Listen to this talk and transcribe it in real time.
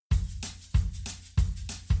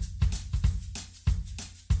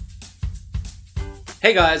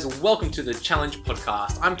Hey guys, welcome to the Challenge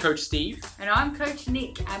Podcast. I'm Coach Steve. And I'm Coach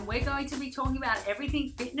Nick, and we're going to be talking about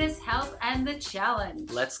everything fitness, health, and the challenge.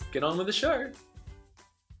 Let's get on with the show.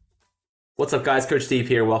 What's up guys, Coach Steve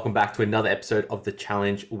here. Welcome back to another episode of the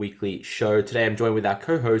Challenge Weekly Show. Today I'm joined with our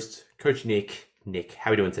co-host, Coach Nick. Nick, how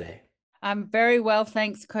are we doing today? I'm very well,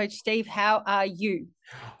 thanks, Coach Steve. How are you?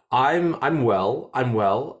 I'm well.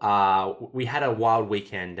 We had a wild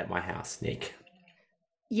weekend at my house, Nick.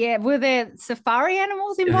 Yeah, were there safari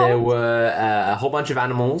animals involved? There were a whole bunch of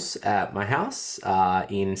animals at my house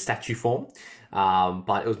in statue form.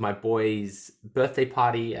 But it was my boy's birthday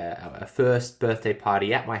party, a first birthday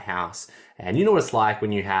party at my house. And you know what it's like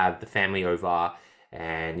when you have the family over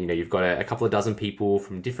and, you know, you've got a couple of dozen people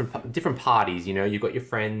from different parties. You know, you've got your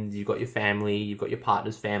friends, you've got your family, you've got your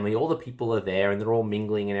partner's family, all the people are there and they're all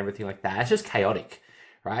mingling and everything like that. It's just chaotic.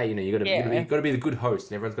 Right, you know, you got to be the good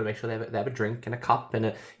host, and everyone's got to make sure they have a drink and a cup and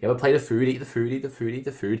you have a plate of food. Eat the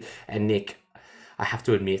food. And Nick, I have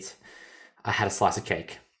to admit, I had a slice of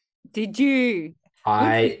cake. Did you?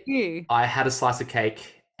 I had a slice of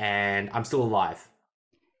cake, and I'm still alive.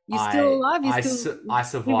 You're still alive. I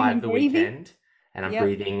survived the weekend, and I'm Yep.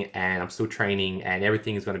 breathing, and I'm still training, and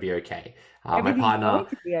everything is going to be okay. My Everything's partner. going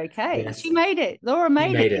to be okay. Yes. She made it. Laura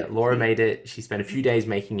made it. Laura made it. She spent a few days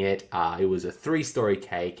making it. It was a 3-story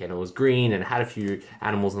cake and it was green and it had a few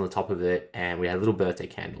animals on the top of it. And we had a little birthday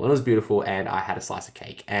candle and it was beautiful. And I had a slice of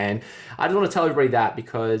cake. And I just want to tell everybody that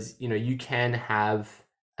because, you know, you can have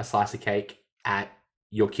a slice of cake at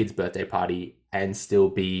your kid's birthday party and still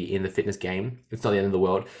be in the fitness game. It's not the end of the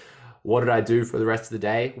world. What did I do for the rest of the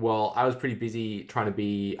day? Well, I was pretty busy trying to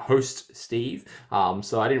be host Steve.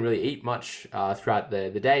 So I didn't really eat much throughout the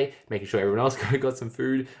day, making sure everyone else got some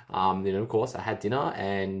food. You know, of course, I had dinner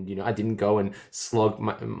and, you know, I didn't go and slog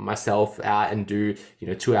myself out and do, you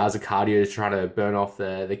know, 2 hours of cardio to try to burn off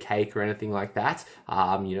the cake or anything like that.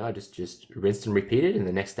 You know, I just rinsed and repeated. And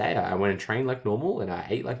the next day I went and trained like normal and I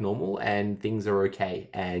ate like normal and things are okay.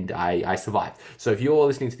 And I survived. So if you're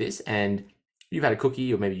listening to this and you've had a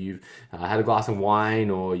cookie, or maybe you've had a glass of wine,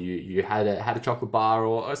 or you had a chocolate bar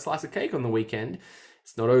or a slice of cake on the weekend,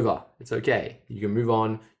 it's not over. It's okay. You can move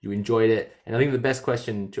on. You enjoyed it. And I think the best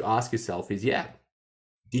question to ask yourself is,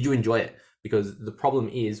 did you enjoy it? Because the problem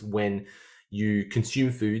is when you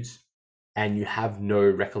consume foods and you have no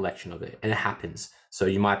recollection of it, and it happens. So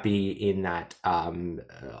you might be in that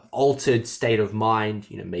altered state of mind.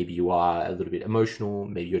 You know, maybe you are a little bit emotional.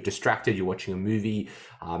 Maybe you're distracted. You're watching a movie.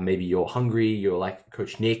 Maybe you're hungry. You're like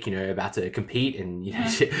Coach Nick, you know, about to compete, and you know,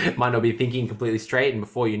 might not be thinking completely straight. And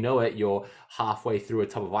before you know it, you're halfway through a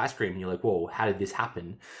tub of ice cream, and you're like, "Whoa, how did this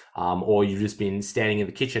happen?" Or you've just been standing in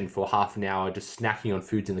the kitchen for half an hour, just snacking on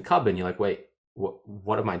foods in the cupboard, and you're like, "Wait,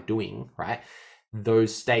 what am I doing?" Right?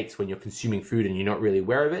 Those states when you're consuming food and you're not really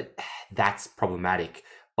aware of it, that's problematic.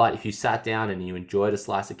 But if you sat down and you enjoyed a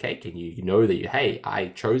slice of cake and you know that hey, I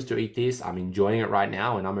chose to eat this, I'm enjoying it right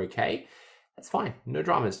now and I'm okay, that's fine. No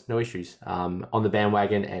dramas, no issues. On the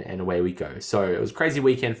bandwagon and away we go. So it was a crazy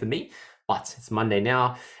weekend for me, but it's Monday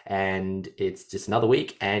now and it's just another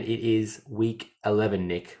week and it is week 11,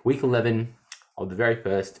 Nick. Week 11 of the very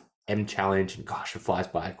first M Challenge. And gosh, it flies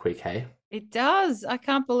by quick, hey? It does. I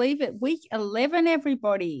can't believe it. Week 11,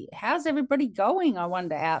 everybody. How's everybody going, I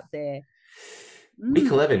wonder, out there? Week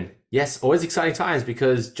 11. Yes, always exciting times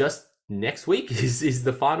because just next week is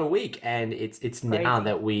the final week. And it's now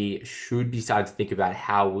that we should be starting to think about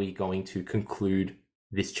how we're going to conclude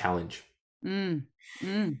this challenge.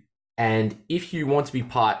 And if you want to be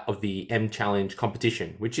part of the M Challenge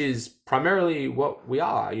competition, which is primarily what we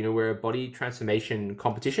are, you know, we're a body transformation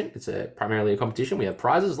competition. It's primarily a competition. We have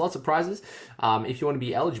prizes, lots of prizes. If you want to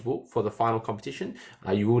be eligible for the final competition,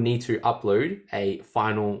 you will need to upload a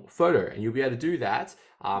final photo, and you'll be able to do that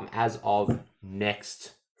as of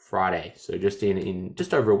next Friday. So just in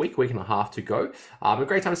just over a week and a half to go. A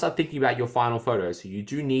great time to start thinking about your final photo. So you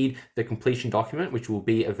do need the completion document, which will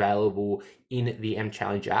be available in the M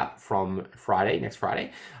Challenge app from next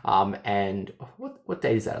Friday. And what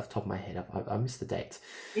date is that off the top of my head? I missed the date.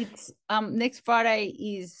 It's next Friday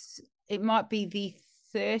it might be the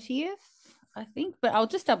 30th, I think, but I'll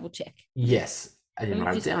just double check. Yes, I didn't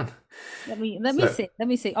write it down. Let me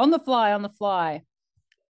see. On the fly.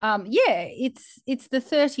 It's the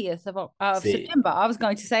 30th of September. I was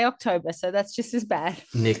going to say October, so that's just as bad.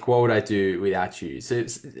 Nick, what would I do without you? So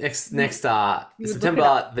it's next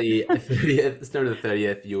September the 30th, September the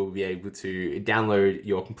 30th, you'll be able to download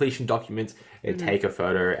your completion document and take a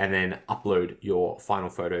photo and then upload your final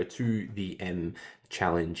photo to the M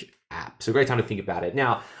Challenge app. So great time to think about it.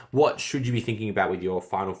 Now, what should you be thinking about with your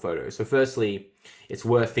final photo? So firstly, it's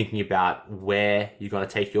worth thinking about where you're going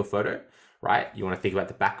to take your photo. right? You want to think about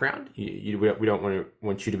the background. We don't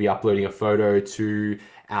want you to be uploading a photo to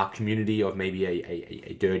our community of maybe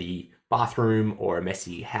a dirty bathroom or a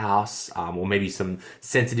messy house, or maybe some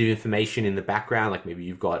sensitive information in the background, like maybe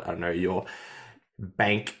you've got, I don't know, your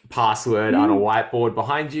bank password on a whiteboard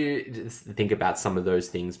behind you. Just think about some of those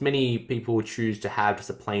things. Many people choose to have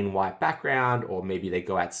just a plain white background, or maybe they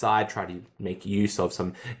go outside, try to make use of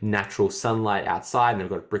some natural sunlight outside, and they've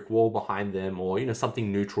got a brick wall behind them, or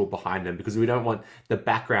something neutral behind them, because we don't want the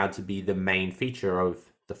background to be the main feature of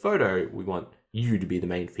the photo. We want you to be the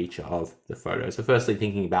main feature of the photo. So firstly,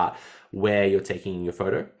 thinking about where you're taking your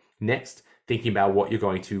photo. Next, thinking about what you're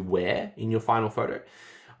going to wear in your final photo.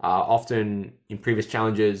 Often in previous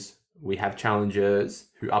challenges, we have challengers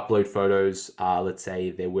who upload photos, let's say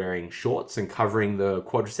they're wearing shorts and covering the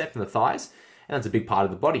quadricep and the thighs, and that's a big part of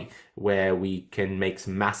the body, where we can make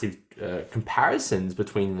some massive comparisons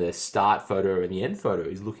between the start photo and the end photo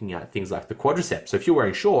is looking at things like the quadricep. So if you're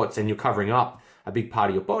wearing shorts and you're covering up a big part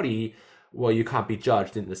of your body, well, you can't be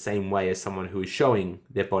judged in the same way as someone who is showing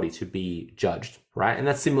their body to be judged, right? And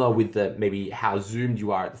that's similar with maybe how zoomed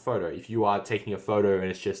you are at the photo. If you are taking a photo and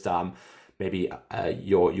it's just maybe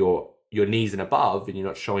your knees and above, and you're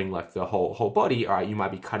not showing like the whole body, all right, you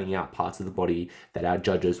might be cutting out parts of the body that our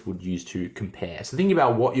judges would use to compare. So thinking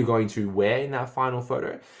about what you're going to wear in that final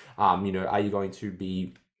photo. Are you going to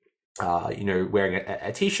be wearing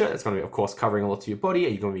a t-shirt that's going to be, of course, covering a lot of your body? Are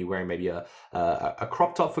you going to be wearing maybe a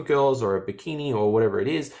crop top for girls, or a bikini, or whatever it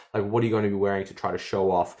is? Like, what are you going to be wearing to try to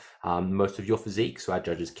show off most of your physique so our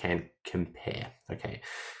judges can compare? Okay.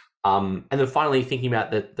 And then finally, thinking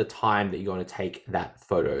about the time that you're going to take that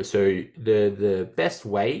photo. So the best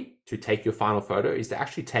way to take your final photo is to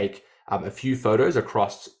actually take a few photos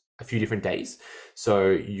across a few different days.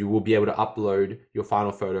 So you will be able to upload your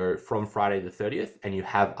final photo from Friday the 30th, and you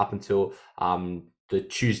have up until the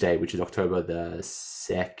Tuesday, which is October the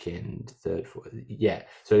 2nd, 3rd, 4th. Yeah.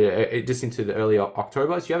 So just into the early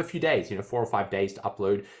October. So you have a few days, 4 or 5 days to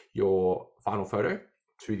upload your final photo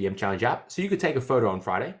to the M Challenge app. So you could take a photo on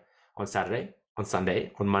Friday, on Saturday, on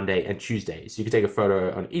Sunday, on Monday, and Tuesday. So you could take a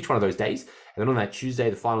photo on each one of those days. And then on that Tuesday,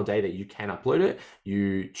 the final day that you can upload it,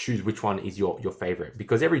 you choose which one is your favorite.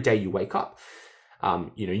 Because every day you wake up,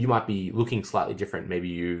 you might be looking slightly different. Maybe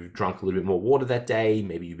you've drunk a little bit more water that day.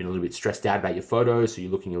 Maybe you've been a little bit stressed out about your photos, so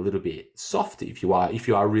you're looking a little bit soft. If you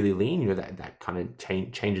are really lean, that kind of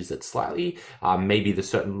changes it slightly. Maybe the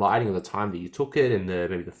certain lighting or the time that you took it, and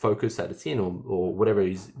maybe the focus that it's in, or whatever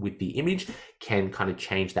is with the image, can kind of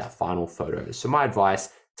change that final photo. So my advice: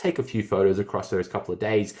 take a few photos across those couple of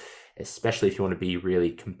days, especially if you want to be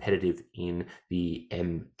really competitive in the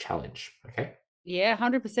M Challenge. Okay. Yeah,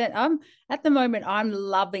 100%. At the moment, I'm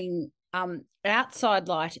loving outside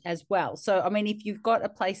light as well. So, I mean, if you've got a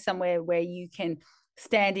place somewhere where you can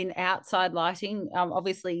stand in outside lighting,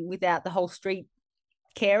 obviously without the whole street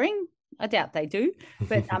caring, I doubt they do,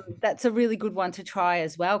 but that's a really good one to try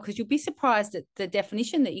as well, because you'll be surprised at the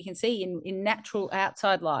definition that you can see in natural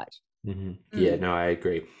outside light. Mm-hmm. Yeah, no, I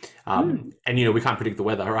agree. And we can't predict the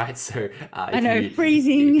weather, right? So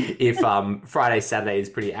freezing. If Friday, Saturday is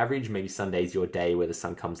pretty average, maybe Sunday's your day where the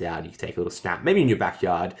sun comes out and you can take a little snap, maybe in your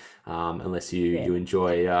backyard, unless you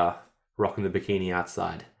enjoy rocking the bikini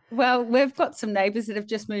outside. Well, we've got some neighbours that have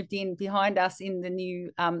just moved in behind us in the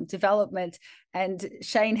new development, and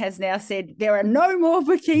Shane has now said there are no more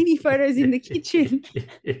bikini photos in the kitchen.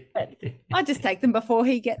 But I just take them before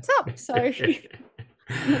he gets up, so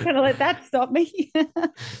I'm not going to let that stop me.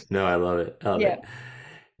 No, I love it. I love it.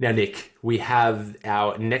 Now, Nick, we have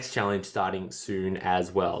our next challenge starting soon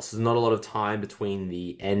as well. So there's not a lot of time between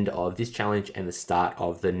the end of this challenge and the start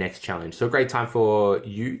of the next challenge. So a great time for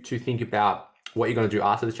you to think about what you're going to do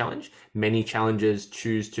after the challenge. Many challengers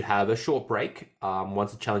choose to have a short break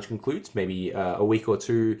once the challenge concludes, maybe a week or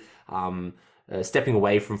two, stepping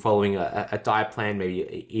away from following a diet plan,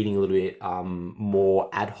 maybe eating a little bit more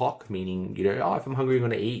ad hoc, meaning, if I'm hungry, I'm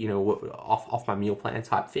going to eat, off my meal plan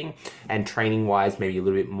type thing. And training wise, maybe a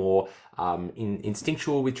little bit more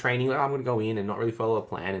instinctual with training. Like, I'm going to go in and not really follow a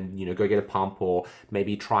plan and, go get a pump, or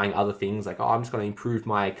maybe trying other things like, I'm just going to improve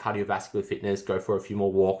my cardiovascular fitness, go for a few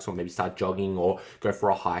more walks, or maybe start jogging or go for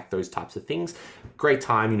a hike, those types of things. Great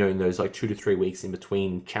time, in those like 2 to 3 weeks in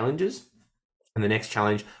between challenges. And the next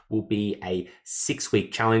challenge will be a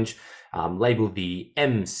 6-week challenge, labeled the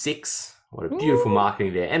M6. What a beautiful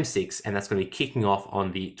marketing there, M6. And that's going to be kicking off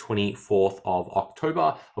on the 24th of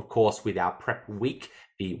October, of course, with our prep week,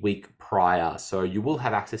 the week prior. So you will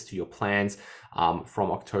have access to your plans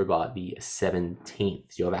from October the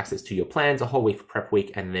 17th. You'll have access to your plans, a whole week for prep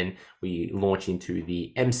week, and then we launch into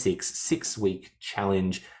the M6 6-week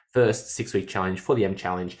challenge first 6-week challenge for the M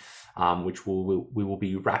Challenge, which we will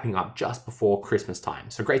be wrapping up just before Christmas time.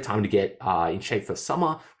 So great time to get in shape for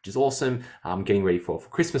summer, which is awesome. Getting ready for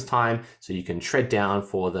Christmas time, so you can shred down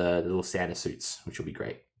for the little Santa suits, which will be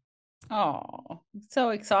great. Oh, so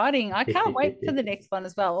exciting. I can't wait for the next one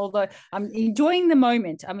as well. Although I'm enjoying the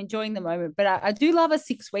moment. But I do love a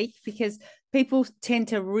 6 week because people tend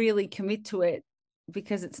to really commit to it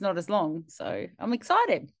because it's not as long. So I'm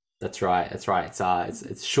excited. That's right.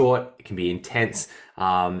 It's short. It can be intense,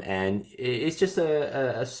 and it's just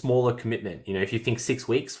a smaller commitment. You know, if you think 6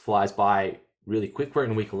 weeks flies by really quick, we're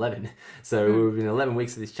in week 11. So within 11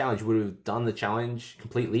 weeks of this challenge, we would have done the challenge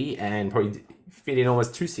completely and probably fit in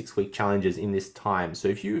almost 2 6-week challenges in this time. So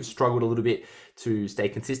if you've struggled a little bit to stay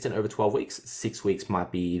consistent over 12 weeks, 6 weeks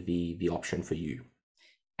might be the option for you.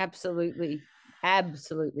 Absolutely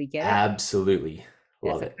get it. Absolutely.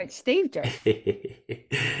 Love it. Coach Steve joke.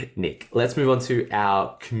 Nick, let's move on to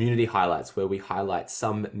our community highlights, where we highlight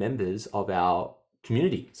some members of our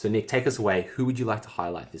community. So Nick, take us away. Who would you like to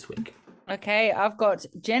highlight this week? Okay, I've got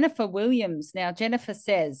Jennifer Williams. Now, Jennifer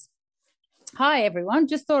says, "Hi, everyone.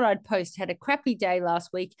 Just thought I'd post. Had a crappy day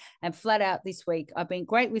last week and flat out this week. I've been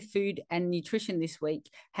great with food and nutrition this week.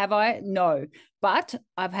 Have I? No. But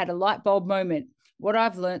I've had a light bulb moment. What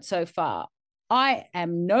I've learned so far. I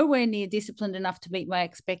am nowhere near disciplined enough to meet my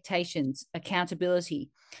expectations. Accountability.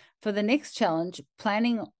 For the next challenge,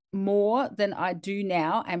 planning more than I do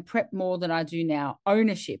now and prep more than I do now.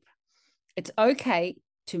 Ownership. It's okay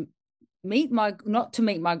to not to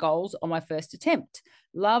meet my goals on my first attempt.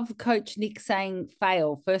 Love Coach Nick saying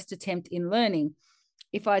fail, first attempt in learning.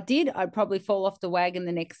 If I did, I'd probably fall off the wagon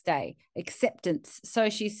the next day. Acceptance. So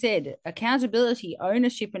she said, accountability,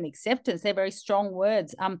 ownership, and acceptance. They're very strong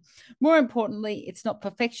words. More importantly, it's not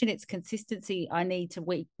perfection, it's consistency. I need to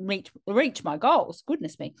reach my goals.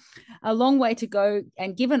 Goodness me. A long way to go.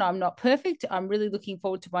 And given I'm not perfect, I'm really looking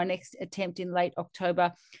forward to my next attempt in late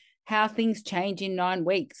October. How things change in 9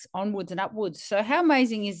 weeks, onwards and upwards. So how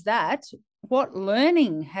amazing is that? What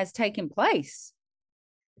learning has taken place?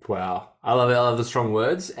 Wow. I love it. I love the strong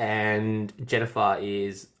words. And Jennifer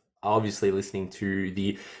is obviously listening to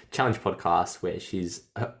the Challenge podcast, where she's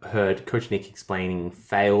heard Coach Nick explaining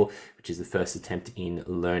fail, which is the first attempt in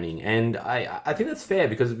learning. And I think that's fair,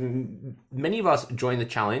 because many of us join the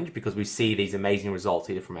challenge because we see these amazing results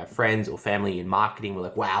either from our friends or family in marketing. We're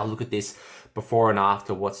like, wow, look at this before and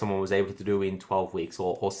after, what someone was able to do in 12 weeks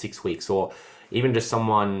or 6 weeks, or even just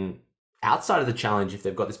someone outside of the challenge, if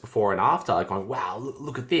they've got this before and after, like going, wow,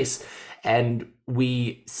 look at this. And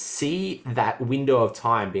we see that window of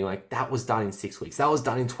time being like, that was done in 6 weeks, that was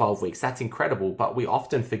done in 12 weeks, that's incredible. But we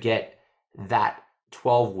often forget that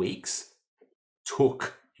 12 weeks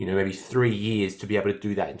took, maybe 3 years to be able to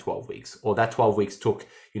do that in 12 weeks, or that 12 weeks took,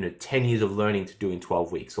 10 years of learning to do in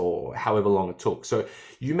 12 weeks, or however long it took. So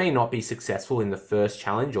you may not be successful in the first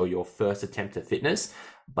challenge or your first attempt at fitness,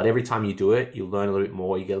 but every time you do it, you learn a little bit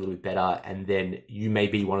more, you get a little bit better, and then you may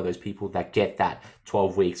be one of those people that get that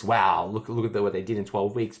 12 weeks. Wow, look at what they did in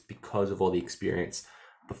 12 weeks because of all the experience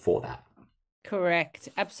before that. Correct.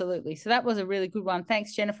 Absolutely. So that was a really good one.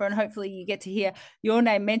 Thanks, Jennifer. And hopefully you get to hear your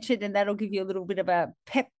name mentioned, and that'll give you a little bit of a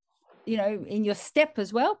pep, in your step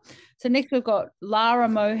as well. So next we've got Lara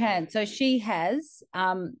Mohan. So she has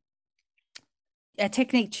a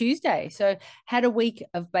Technique Tuesday. So had a week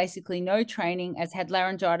of basically no training, as had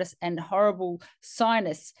laryngitis and horrible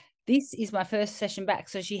sinus. This is my first session back.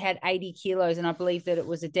 So she had 80 kilos, and I believe that it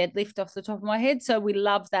was a deadlift off the top of my head. So we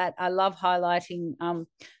love that. I love highlighting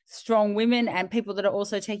strong women and people that are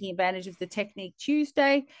also taking advantage of the Technique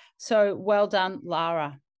Tuesday. So well done,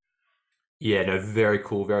 Lara. Yeah, no, very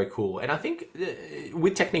cool, very cool. And I think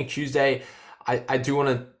with Technique Tuesday, I do want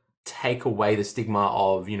to take away the stigma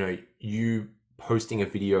of, you posting a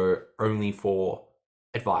video only for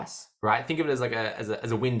advice, right? Think of it as like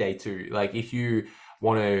as a win day too. Like if you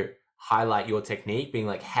want to highlight your technique, being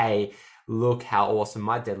like, hey, look how awesome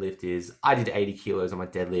my deadlift is. I did 80 kilos on my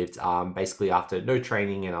deadlift, basically after no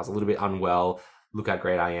training, and I was a little bit unwell. Look how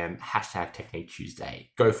great I am. # Technique Tuesday.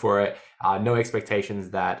 Go for it. No expectations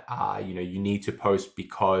that you need to post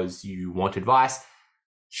because you want advice.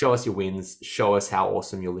 Show us your wins. Show us how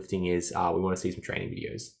awesome your lifting is. We want to see some training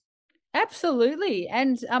videos. Absolutely.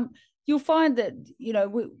 And you'll find that,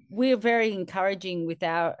 we're very encouraging with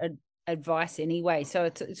our advice anyway. So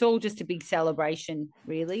it's all just a big celebration,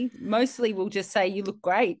 really. Mostly we'll just say you look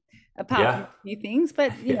great, apart from a few things.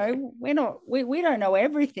 But, we don't know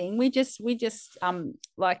everything. We just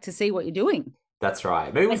like to see what you're doing. That's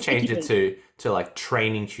right. Maybe we change it to like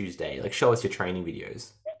Training Tuesday. Like show us your training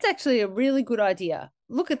videos. That's actually a really good idea.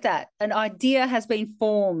 Look at that. An idea has been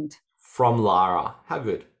formed. From Lara. How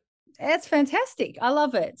good. That's fantastic. I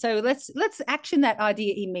love it. So let's action that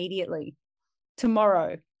idea immediately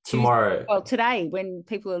tomorrow. Tomorrow. Tuesday, well, today when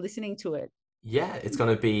people are listening to it. Yeah, it's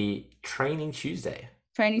going to be Training Tuesday.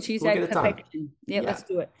 Training Tuesday, We'll get it done. perfection. Yeah, let's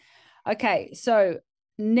do it. Okay, so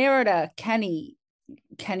Nerida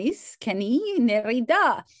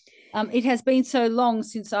Nerida. It has been so long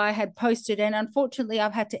since I had posted, and unfortunately,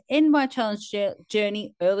 I've had to end my challenge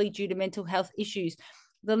journey early due to mental health issues.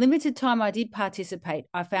 The limited time I did participate,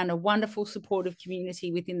 I found a wonderful supportive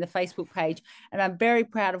community within the Facebook page, and I'm very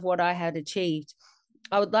proud of what I had achieved.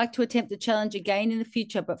 I would like to attempt the challenge again in the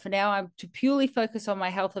future, but for now, I'm to purely focus on my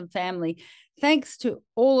health and family. Thanks to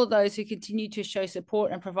all of those who continue to show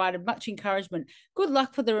support and provided much encouragement. Good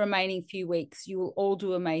luck for the remaining few weeks. You will all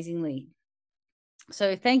do amazingly.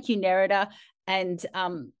 So thank you, Nerida. And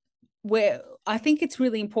I think it's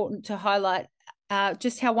really important to highlight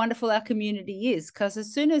just how wonderful our community is, because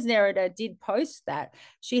as soon as Nerida did post that,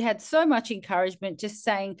 she had so much encouragement, just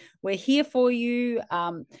saying, we're here for you.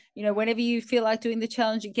 Whenever you feel like doing the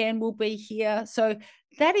challenge again, we'll be here. So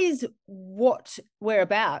that is what we're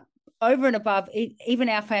about. Over and above even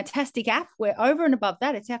our fantastic app, we're over and above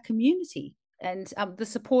that. It's our community and the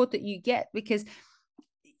support that you get, because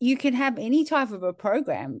you can have any type of a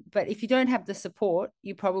program, but if you don't have the support,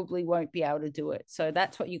 you probably won't be able to do it. So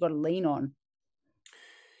that's what you got to lean on.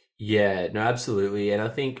 Yeah, no, absolutely. And I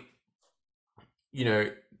think,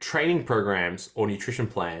 training programs or nutrition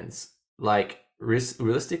plans, like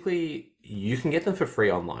realistically, you can get them for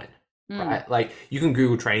free online, right? Like you can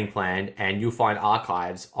Google training plan and you'll find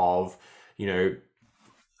archives of,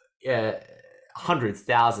 hundreds,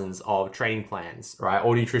 thousands of training plans, right?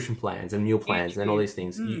 Or nutrition plans and meal plans and all these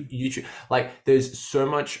things. YouTube, like there's so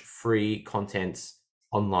much free content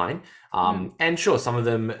online. And sure, some of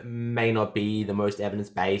them may not be the most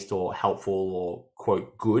evidence-based or helpful or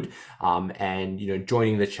quote good. And,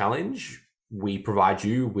 joining the challenge, we provide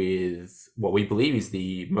you with what we believe is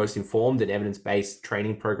the most informed and evidence-based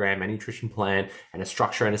training program and nutrition plan, and a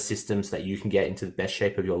structure and a system so that you can get into the best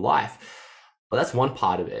shape of your life. But that's one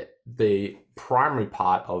part of it. The primary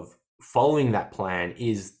part of following that plan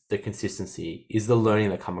is the consistency, is the learning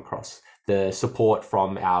that come across, the support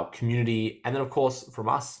from our community, and then of course from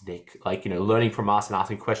us, Nick, learning from us and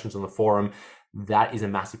asking questions on the forum. That is a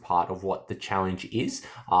massive part of what the challenge is.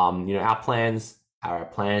 Our plans,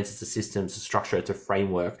 it's a system, it's a structure, it's a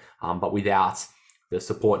framework, but without the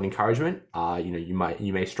support and encouragement,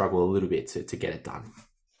 you may struggle a little bit to get it done.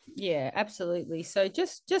 Yeah, absolutely. So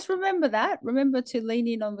just remember that. Remember to lean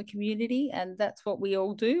in on the community, and that's what we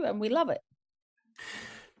all do, and we love it.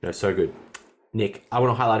 No, so good. Nick, I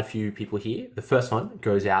want to highlight a few people here. The first one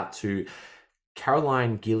goes out to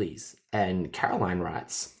Caroline Gillies, and Caroline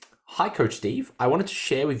writes, "Hi, Coach Steve. I wanted to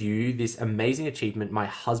share with you this amazing achievement my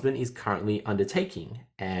husband is currently undertaking."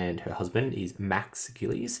 And her husband is Max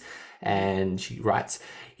Gillies. And she writes,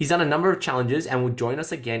 "He's done a number of challenges and will join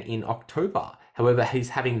us again in October. However, he's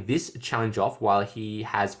having this challenge off while he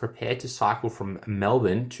has prepared to cycle from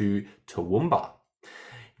Melbourne to Toowoomba.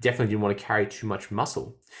 Definitely didn't want to carry too much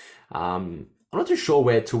muscle. I'm not too sure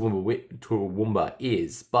where Toowoomba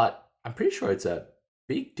is, but I'm pretty sure it's a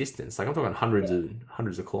big distance. Like I'm talking hundreds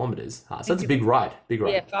of kilometers. So it's a big ride.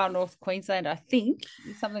 Yeah, far north Queensland, I think,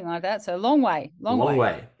 something like that. So long way.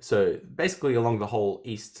 So basically along the whole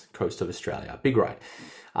east coast of Australia. Big ride.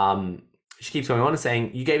 She keeps going on and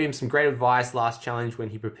saying, "You gave him some great advice last challenge when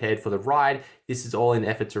he prepared for the ride. This is all in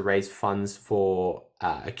effort to raise funds for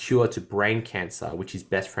a cure to brain cancer, which his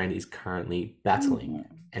best friend is currently battling."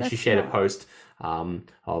 And she shared a post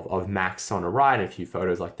of Max on a ride and a few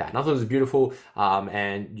photos like that. And I thought it was beautiful.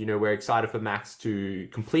 And, we're excited for Max to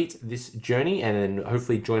complete this journey and then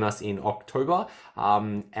hopefully join us in October.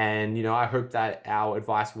 And, I hope that our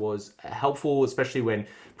advice was helpful, especially when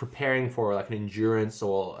preparing for like an endurance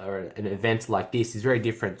or an event like this is very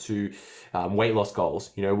different to weight loss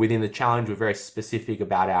goals. Within the challenge, we're very specific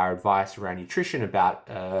about our advice around nutrition, about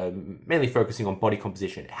mainly focusing on body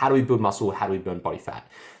composition. How do we build muscle? How do we burn body fat?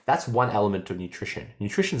 That's one element of nutrition.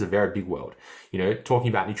 Nutrition is a very big world. Talking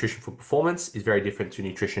about nutrition for performance is very different to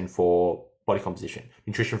nutrition for body composition.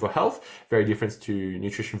 Nutrition for health, very different to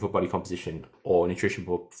nutrition for body composition or nutrition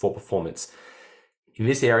for performance. In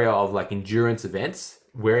this area of like endurance events,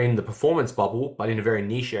 we're in the performance bubble, but in a very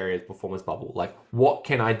niche area of performance bubble. Like, what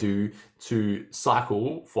can I do to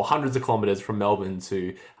cycle for hundreds of kilometers from Melbourne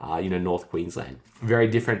to, North Queensland? Very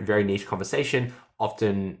different, very niche conversation,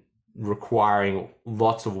 often requiring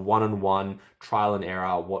lots of one-on-one trial and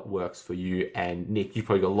error, what works for you. And Nick, you've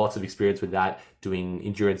probably got lots of experience with that, doing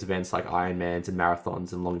endurance events like Ironmans and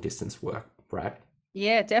marathons and long distance work, right?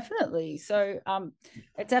 Yeah, definitely. So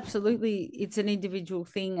it's an individual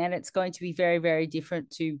thing, and it's going to be very, very different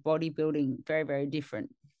to bodybuilding. Very, very different.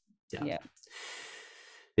 Yeah. Yeah.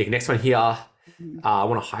 The next one here, Mhm. I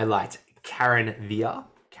want to highlight Karen Via.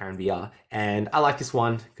 Karen Via. And I like this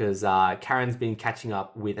one because Karen's been catching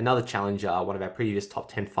up with another challenger, one of our previous top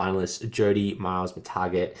 10 finalists, Jody Miles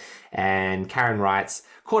Target. And Karen writes,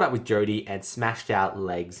 caught up with Jody and smashed out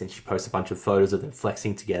legs. And she posts a bunch of photos of them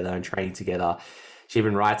flexing together and training together. She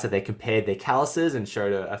even writes that they compared their calluses and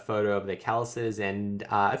showed a photo of their calluses. And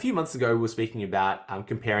a few months ago, we were speaking about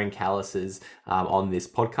comparing calluses on this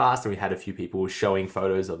podcast, and we had a few people showing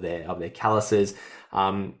photos of their calluses.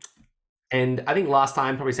 And I think last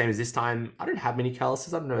time, probably same as this time, I don't have many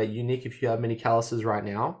calluses. I don't know about you, Nick, if you have many calluses right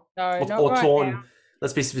now. No, not Or right now. torn,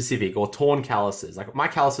 let's be specific, or torn calluses. Like my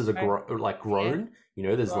calluses are No, yeah, grown. You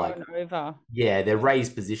know, there's like, grown over. yeah, they're Yeah,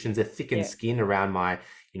 raised positions. They're thickened yeah. skin around my,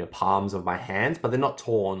 palms of my hands, but they're not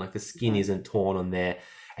torn. Like the skin No. isn't torn on there.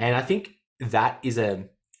 And I think that is a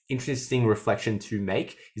interesting reflection to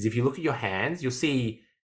make is if you look at your hands, you'll see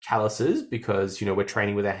calluses because, we're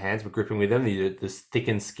training with our hands, we're gripping with them, this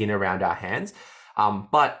thickened skin around our hands.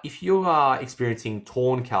 But if you are experiencing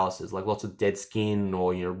torn calluses, like lots of dead skin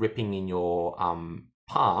or, ripping in your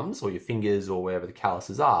palms or your fingers or wherever the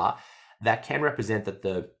calluses are, that can represent that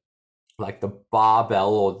the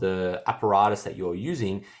barbell or the apparatus that you're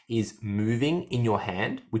using is moving in your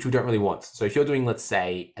hand, which we don't really want. So if you're doing, let's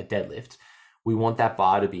say, a deadlift, we want that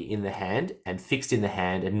bar to be in the hand and fixed in the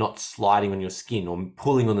hand and not sliding on your skin or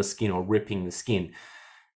pulling on the skin or ripping the skin.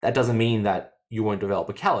 That doesn't mean that you won't develop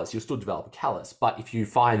a callus. You'll still develop a callus. But if you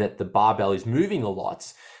find that the barbell is moving a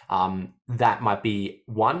lot, that might be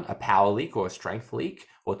one, a power leak or a strength leak,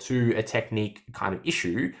 or two, a technique kind of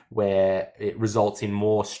issue where it results in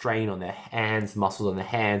more strain on the hands, muscles on the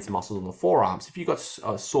hands, muscles on the forearms. If you've got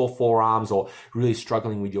sore forearms or really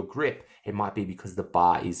struggling with your grip, it might be because the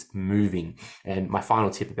bar is moving. And my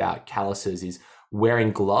final tip about calluses is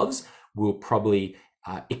wearing gloves will probably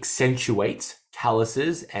accentuate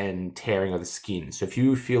calluses and tearing of the skin. So if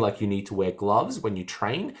you feel like you need to wear gloves when you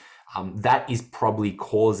train, that is probably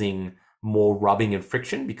causing more rubbing and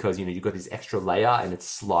friction because you've got this extra layer and it's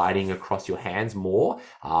sliding across your hands more.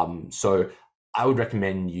 So I would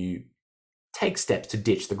recommend you take steps to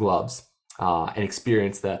ditch the gloves and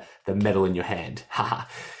experience the metal in your hand.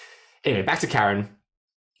 Anyway, back to Karen.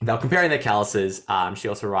 They were comparing their calluses. She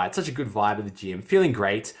also writes, such a good vibe at the gym, feeling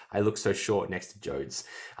great. I look so short next to Jodes.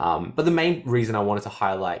 But the main reason I wanted to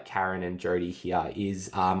highlight Karen and Jody here is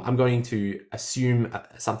I'm going to assume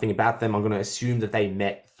something about them. I'm going to assume that they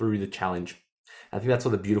met through the challenge. I think that's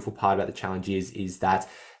what the beautiful part about the challenge is that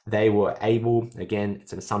they were able, again,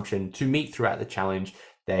 it's an assumption, to meet throughout the challenge.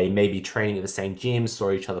 They may be training at the same gym,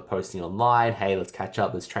 saw each other posting online, hey, let's catch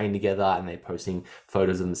up, let's train together, and they're posting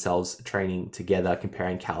photos of themselves training together,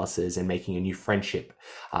 comparing calluses and making a new friendship.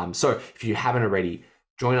 So if you haven't already,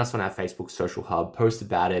 join us on our Facebook social hub, post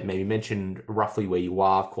about it, maybe mention roughly where you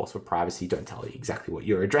are. Of course, for privacy, don't tell you exactly what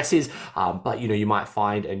your address is, but you might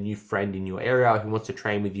find a new friend in your area who wants to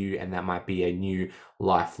train with you, and that might be a new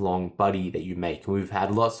lifelong buddy that you make. And we've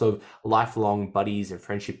had lots of lifelong buddies and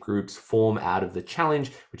friendship groups form out of the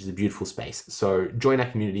challenge, which is a beautiful space. So join our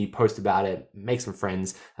community, post about it, make some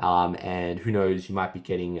friends, and who knows, you might be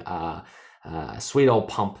getting a sweet old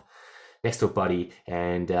pump next to a buddy,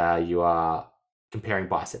 and you are comparing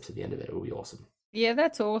biceps at the end of it. It will be awesome. Yeah,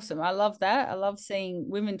 that's awesome. I love that. I love seeing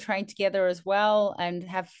women train together as well and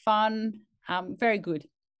have fun. Very good.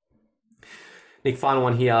 Nick, final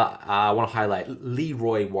one here. I want to highlight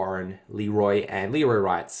Leroy Warren. Leroy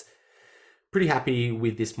writes, pretty happy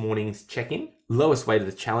with this morning's check-in. Lowest weight of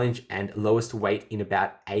the challenge and lowest weight in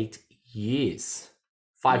about 8 years.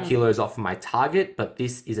 5 kilos off my target, but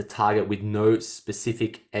this is a target with no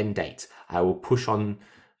specific end date. I will push on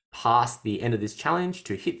past the end of this challenge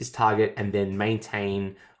to hit this target and then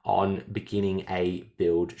maintain on beginning a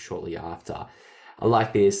build shortly after. I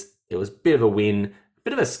like this. It was a bit of a win,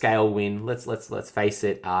 bit of a scale win. Let's face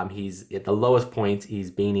it. He's at the lowest point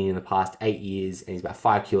he's been in the past 8 years, and he's about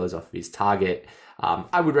 5 kilos off of his target.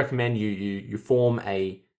 I would recommend you form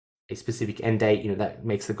a specific end date. That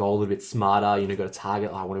makes the goal a little bit smarter. Got a target.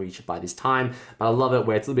 I want to reach it by this time. But I love it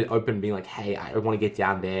where it's a little bit open, being like, hey, I want to get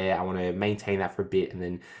down there. I want to maintain that for a bit and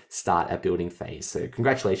then start a building phase. So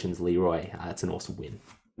congratulations, Leroy. That's an awesome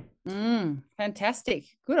win. Fantastic.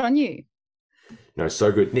 Good on you. No, so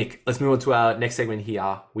good. Nick, let's move on to our next segment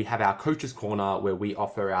here. We have our Coach's Corner where we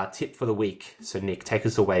offer our tip for the week. So Nick, take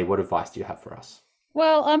us away. What advice do you have for us?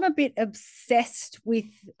 Well, I'm a bit obsessed with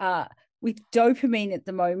dopamine at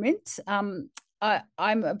the moment. I'm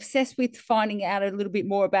obsessed with finding out a little bit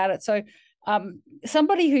more about it. So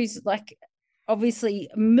somebody who's like obviously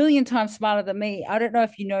a million times smarter than me. I don't know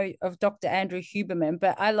if you know of Dr. Andrew Huberman,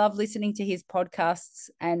 but I love listening to his podcasts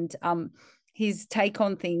and his take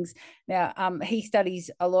on things. Now, he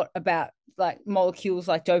studies a lot about like molecules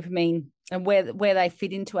like dopamine and where they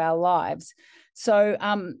fit into our lives. So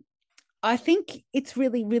I think it's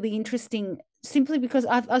really, really interesting simply because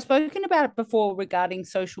I've spoken about it before regarding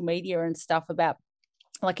social media and stuff about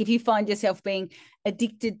like if you find yourself being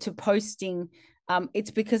addicted to posting,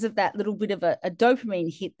 it's because of that little bit of a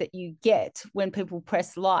dopamine hit that you get when people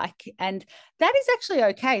press like. And that is actually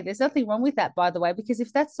okay. There's nothing wrong with that, by the way, because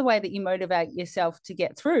if that's the way that you motivate yourself to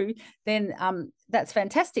get through, then that's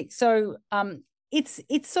fantastic. So it's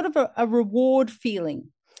sort of a reward feeling.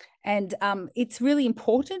 And it's really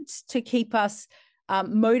important to keep us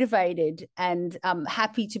motivated and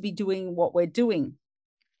happy to be doing what we're doing.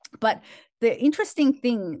 But the interesting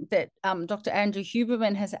thing that Dr. Andrew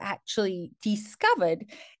Huberman has actually discovered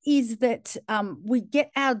is that we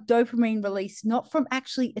get our dopamine release not from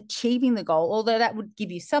actually achieving the goal, although that would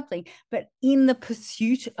give you something, but in the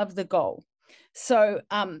pursuit of the goal. So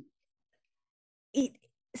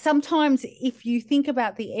sometimes if you think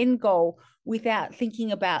about the end goal without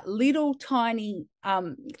thinking about little tiny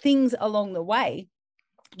things along the way,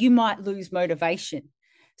 you might lose motivation.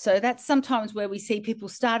 So that's sometimes where we see people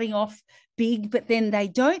starting off big, but then they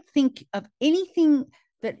don't think of anything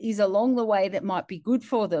that is along the way that might be good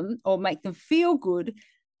for them or make them feel good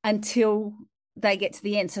until they get to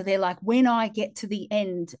the end. So they're like, when I get to the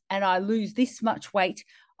end and I lose this much weight,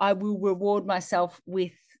 I will reward myself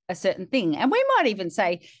with a certain thing. And we might even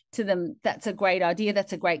say to them, that's a great idea.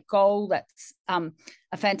 That's a great goal. That's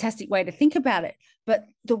a fantastic way to think about it. But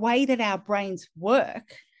the way that our brains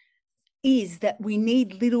work is that we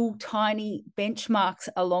need little tiny benchmarks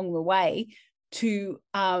along the way to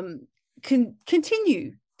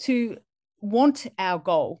continue to want our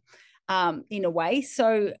goal in a way.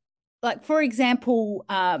 So like, for example,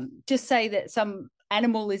 just say that some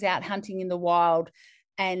animal is out hunting in the wild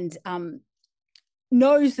and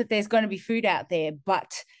knows that there's going to be food out there,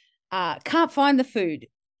 but can't find the food.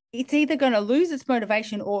 It's either going to lose its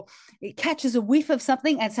motivation or it catches a whiff of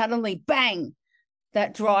something and suddenly, bang,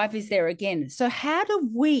 that drive is there again. So how do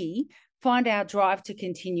we find our drive to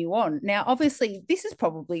continue on? Now, obviously, this is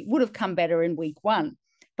probably would have come better in week 1,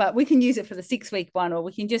 but we can use it for the 6-week one, or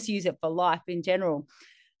we can just use it for life in general.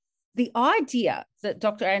 The idea that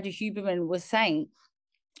Dr. Andrew Huberman was saying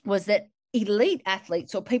was that elite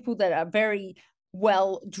athletes or people that are very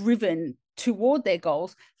well driven toward their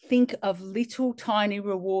goals think of little tiny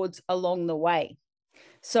rewards along the way.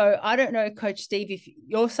 So I don't know, Coach Steve, if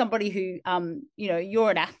you're somebody who,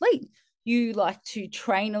 you're an athlete, you like to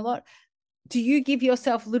train a lot. Do you give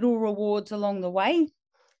yourself little rewards along the way?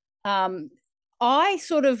 I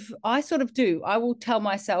sort of do. I will tell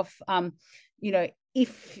myself,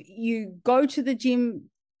 if you go to the gym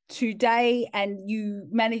today and you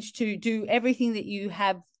manage to do everything that you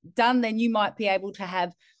have done, then you might be able to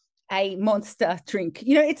have a monster drink.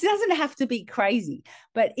 It doesn't have to be crazy,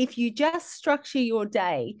 but if you just structure your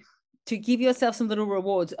day to give yourself some little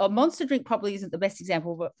rewards, a monster drink probably isn't the best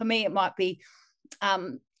example, but for me, it might be,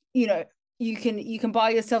 you can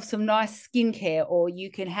buy yourself some nice skincare, or you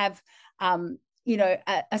can have, a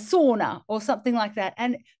sauna or something like that.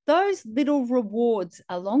 And those little rewards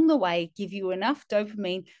along the way give you enough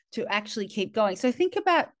dopamine to actually keep going. So think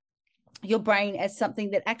about your brain as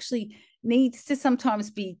something that actually needs to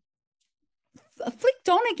sometimes be flicked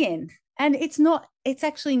on again. And it's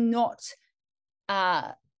actually not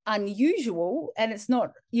unusual,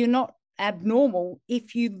 and you're not abnormal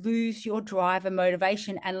if you lose your drive and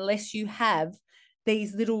motivation, unless you have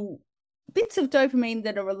these little bits of dopamine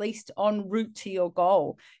that are released en route to your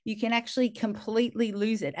goal. You can actually completely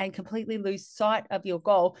lose it and completely lose sight of your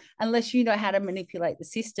goal unless you know how to manipulate the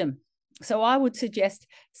system. So I would suggest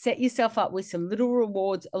set yourself up with some little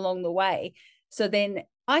rewards along the way. So then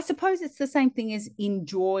I suppose it's the same thing as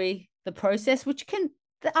enjoy the process,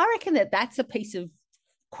 I reckon that's a piece of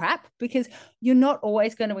crap, because you're not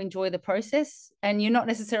always going to enjoy the process, and you're not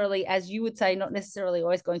necessarily, as you would say, not necessarily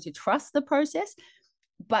always going to trust the process,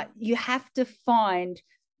 but you have to find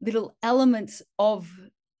little elements of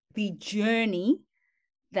the journey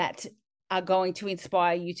that are going to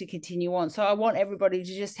inspire you to continue on. So I want everybody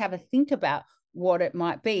to just have a think about what it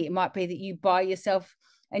might be. It might be that you buy yourself,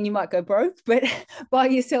 and you might go broke, but buy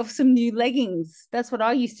yourself some new leggings. That's what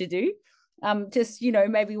I used to do. Just,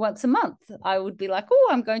 maybe once a month, I would be like, oh,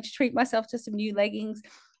 I'm going to treat myself to some new leggings.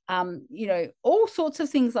 All sorts of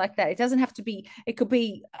things like that. It doesn't have to be, it could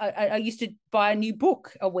be, I used to buy a new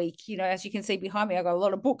book a week, as you can see behind me, I got a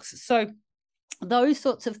lot of books. So those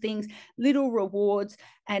sorts of things, little rewards.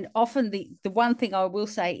 And often the one thing I will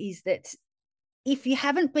say is that if you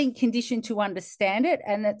haven't been conditioned to understand it,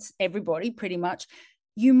 and that's everybody pretty much,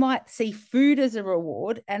 you might see food as a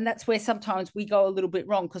reward. And that's where sometimes we go a little bit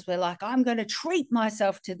wrong, because we're like, I'm going to treat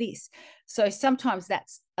myself to this. So sometimes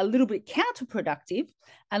that's a little bit counterproductive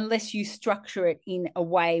unless you structure it in a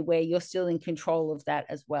way where you're still in control of that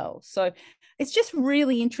as well. So it's just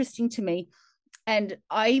really interesting to me. And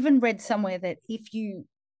I even read somewhere that if you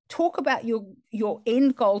talk about your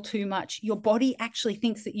end goal too much, your body actually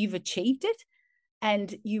thinks that you've achieved it,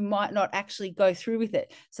 and you might not actually go through with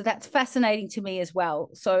it. So that's fascinating to me as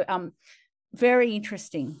well. So very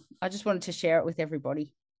interesting. I just wanted to share it with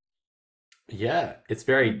everybody. Yeah, it's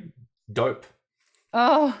very dope.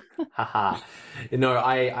 Oh, Haha.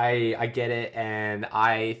 I get it. And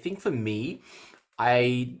I think for me,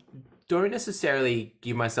 I don't necessarily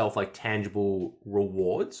give myself like tangible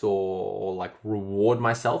rewards or like reward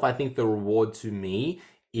myself. I think the reward to me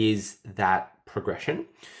is that progression.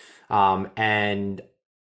 And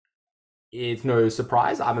it's no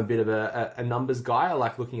surprise, I'm a bit of a numbers guy. I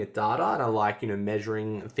like looking at data and I like,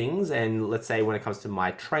 measuring things. And let's say when it comes to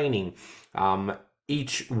my training,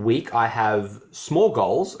 each week I have small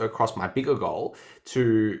goals across my bigger goal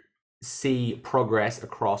to see progress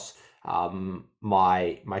across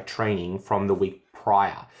my training from the week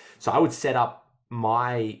prior. So I would set up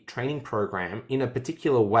my training program in a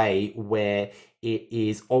particular way where it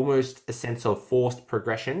is almost a sense of forced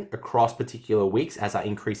progression across particular weeks as I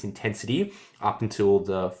increase intensity up until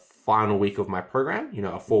the final week of my program,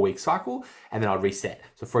 a 4-week cycle, and then I'll reset.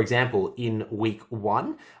 So for example, in week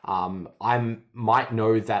 1, I might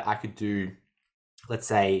know that I could do, let's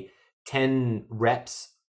say, 10 reps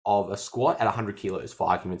of a squat at 100 kilos for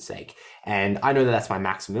argument's sake. And I know that that's my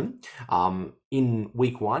maximum. In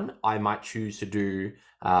week 1, I might choose to do,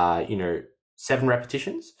 7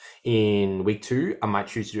 repetitions. In week 2, I might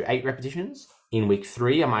choose to do 8 repetitions. In week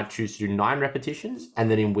 3, I might choose to do 9 repetitions.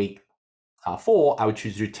 And then in week 4, I would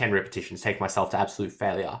choose to do 10 repetitions, take myself to absolute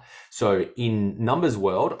failure. So in numbers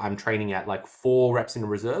world, I'm training at like 4 reps in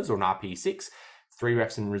reserves or an RPE 6, 3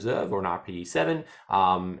 reps in reserve or an RPE 7,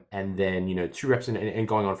 and then, 2 reps and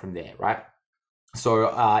going on from there, right?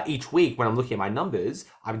 So each week when I'm looking at my numbers,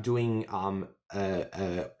 I'm doing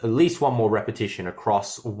at least one more repetition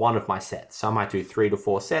across one of my sets. So I might do 3 to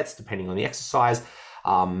 4 sets, depending on the exercise.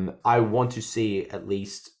 I want to see at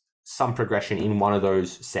least some progression in one of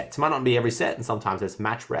those sets. It might not be every set, and sometimes it's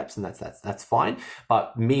match reps, and that's fine.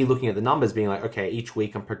 But me looking at the numbers, being like, okay, each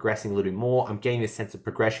week I'm progressing a little bit more. I'm getting this sense of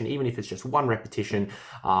progression, even if it's just one repetition.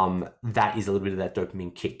 That is a little bit of that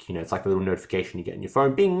dopamine kick. It's like the little notification you get on your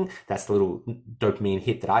phone, bing. That's the little dopamine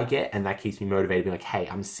hit that I get, and that keeps me motivated, being like, hey,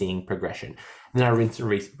 I'm seeing progression. And then I rinse and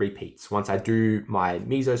repeat. So once I do my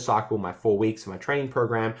meso cycle, my 4 weeks of my training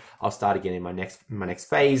program, I'll start again in my next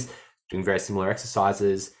phase, doing very similar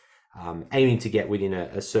exercises. Aiming to get within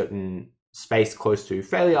a certain space close to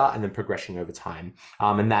failure, and then progression over time.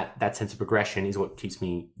 And that sense of progression is what keeps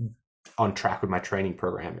me on track with my training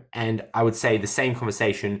program. And I would say the same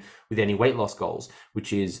conversation with any weight loss goals,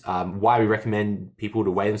 which is why we recommend people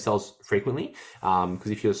to weigh themselves frequently. Because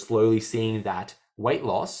if you're slowly seeing that weight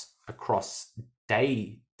loss across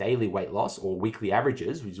daily weight loss or weekly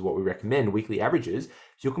averages, which is what we recommend, weekly averages,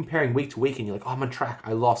 you're comparing week to week and you're like, oh, I'm on track.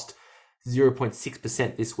 I lost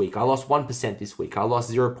 0.6% this week. I lost 1% this week. I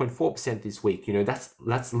lost 0.4% this week. That's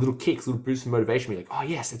little kicks, little boosts of motivation. You're like, oh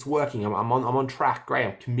yes, it's working. I'm on track. Great.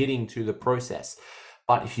 I'm committing to the process.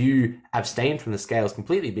 But if you abstain from the scales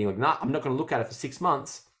completely, being like, nah, I'm not going to look at it for 6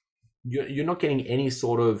 months, you're not getting any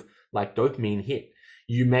sort of like dopamine hit.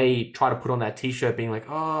 You may try to put on that t-shirt being like,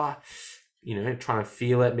 oh, trying to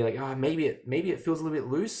feel it and be like, oh, maybe it feels a little bit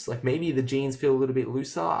loose. Like maybe the jeans feel a little bit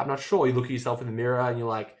looser. I'm not sure. You look at yourself in the mirror and you're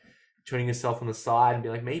like, turning yourself on the side and be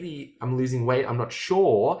like, maybe I'm losing weight, I'm not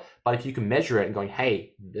sure. But if you can measure it and going,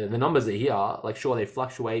 hey, the numbers are here, like sure, they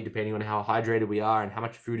fluctuate depending on how hydrated we are and how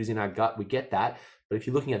much food is in our gut, we get that. But if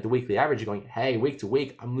you're looking at the weekly average, you're going, hey, week to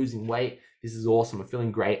week, I'm losing weight, this is awesome, I'm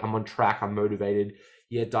feeling great, I'm on track, I'm motivated.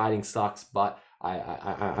 Yeah, dieting sucks, but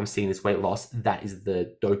I'm seeing this weight loss. That is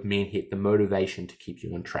the dopamine hit, the motivation to keep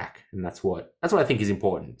you on track. And that's what I think is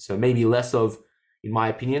important. So maybe less of, in my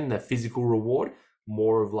opinion, the physical reward,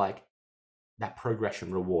 more of like that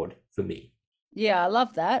progression reward for me. Yeah, I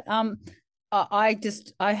love that.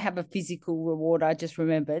 I have a physical reward. I just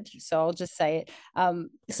remembered, so I'll just say it.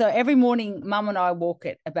 So every morning, Mum and I walk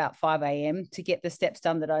at about 5 a.m. to get the steps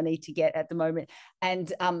done that I need to get at the moment,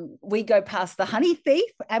 and we go past the Honey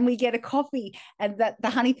Thief and we get a coffee. And that the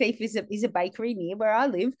Honey Thief is a bakery near where I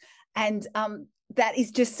live, and that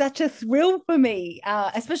is just such a thrill for me,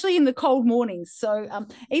 especially in the cold mornings. So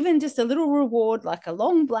even just a little reward like a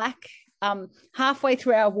long black halfway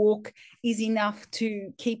through our walk is enough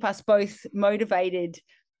to keep us both motivated.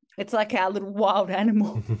 It's like our little wild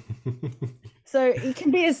animal. So it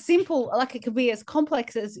can be as simple, like it could be as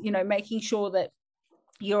complex as, making sure that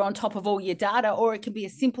you're on top of all your data, or it can be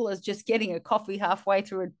as simple as just getting a coffee halfway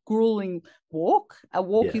through a grueling walk. A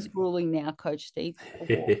walk is grueling now, Coach Steve.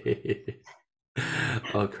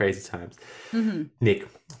 Oh, crazy times. Nick,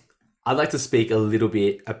 I'd like to speak a little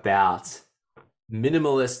bit about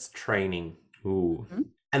minimalist training.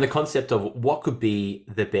 And the concept of what could be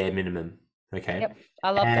the bare minimum. Okay. Yep. I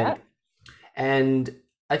love that. And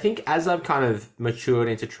I think as I've kind of matured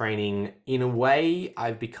into training, in a way,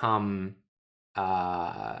 I've become,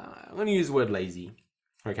 I'm going to use the word lazy.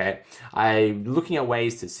 Okay. I'm looking at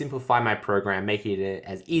ways to simplify my program, make it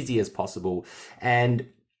as easy as possible. And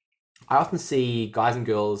I often see guys and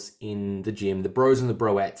girls in the gym, the bros and the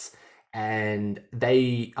broettes, and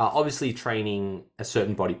they are obviously training a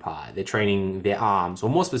certain body part. They're training their arms, or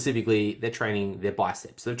more specifically, they're training their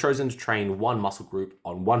biceps. They've chosen to train one muscle group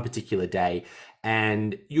on one particular day,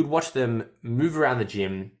 and you'd watch them move around the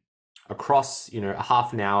gym across, a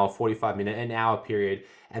half an hour, 45-minute, an hour period,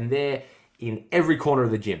 and they're in every corner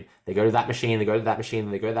of the gym. They go to that machine, they go to that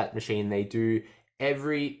machine, they go to that machine, they do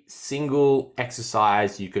every single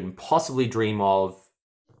exercise you can possibly dream of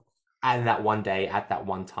at that one day, at that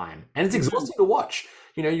one time. And it's exhausting to watch.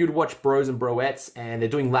 You'd watch bros and broettes and they're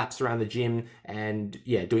doing laps around the gym and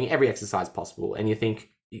doing every exercise possible. And you think,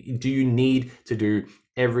 do you need to do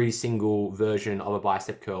every single version of a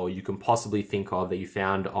bicep curl you can possibly think of that you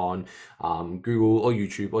found on Google or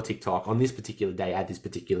YouTube or TikTok on this particular day at this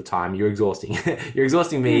particular time? You're exhausting. You're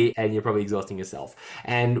exhausting me, and you're probably exhausting yourself.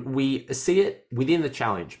 And we see it within the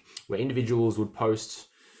challenge where individuals would post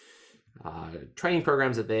training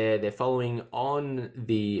programs that they're following on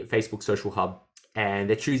the Facebook social hub, and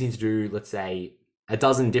they're choosing to do, let's say, a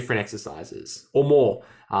dozen different exercises or more,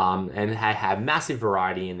 and have massive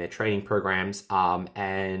variety in their training programs,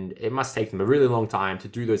 and it must take them a really long time to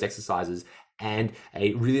do those exercises and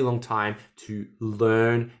a really long time to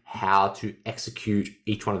learn how to execute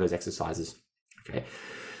each one of those exercises. Okay,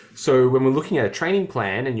 so when we're looking at a training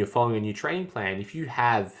plan and you're following a new training plan, if you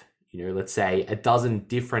have let's say a dozen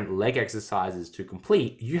different leg exercises to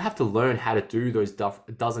complete, you have to learn how to do those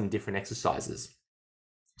dozen different exercises.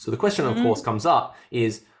 So the question, of course, comes up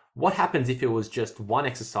is, what happens if it was just one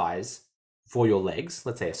exercise for your legs,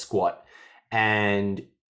 let's say a squat, and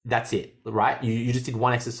that's it, right? You just did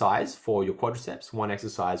one exercise for your quadriceps, one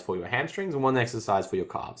exercise for your hamstrings, and one exercise for your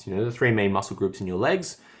calves. The three main muscle groups in your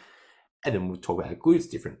legs. And then we'll talk about glutes,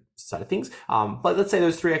 different side of things. But let's say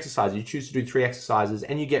those three exercises, you choose to do three exercises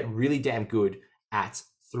and you get really damn good at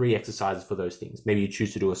three exercises for those things. Maybe you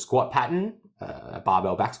choose to do a squat pattern, a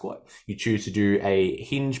barbell back squat. You choose to do a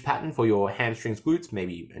hinge pattern for your hamstrings, glutes,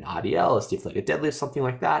 maybe an RDL, a stiff legged deadlift, something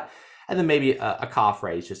like that. And then maybe a calf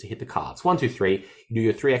raise just to hit the calves. 1, 2, 3, you do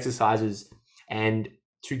your three exercises. And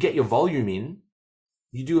to get your volume in,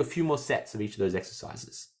 you do a few more sets of each of those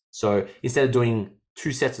exercises. So instead of doing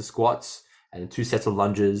 2 sets of squats and 2 sets of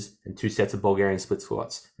lunges and 2 sets of Bulgarian split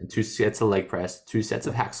squats and 2 sets of leg press, 2 sets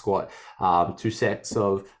of hack squat, 2 sets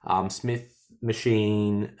of Smith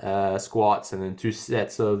machine squats, and then 2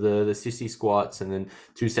 sets of the sissy squats, and then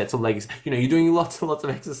 2 sets of legs. You're doing lots and lots of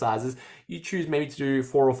exercises. You choose maybe to do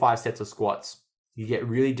 4 or 5 sets of squats. You get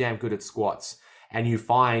really damn good at squats, and you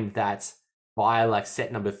find that by like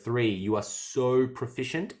set number 3, you are so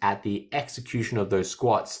proficient at the execution of those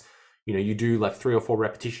squats. You do like 3 or 4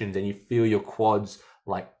 repetitions and you feel your quads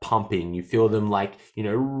like pumping, you feel them like,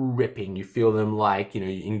 ripping, you feel them like,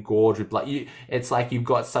 engorged with blood. It's like you've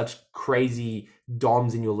got such crazy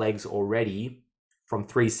DOMs in your legs already from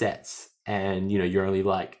 3 sets, and, you're only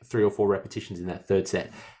like 3 or 4 repetitions in that 3rd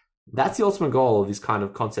set. That's the ultimate goal of this kind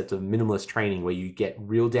of concept of minimalist training, where you get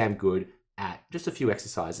real damn good at just a few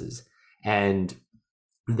exercises. And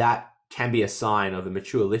that can be a sign of a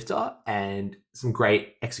mature lifter and some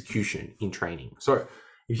great execution in training. So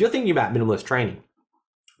if you're thinking about minimalist training,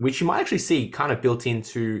 which you might actually see kind of built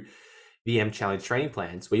into the M Challenge training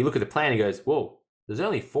plans, where you look at the plan and goes, whoa, there's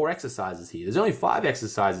only 4 exercises here. There's only 5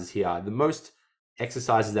 exercises here. The most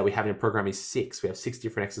exercises that we have in a program is 6. We have 6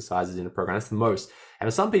 different exercises in a program. That's the most. And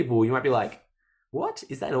for some people, you might be like, what?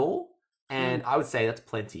 Is that all? And I would say that's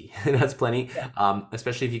plenty. That's plenty,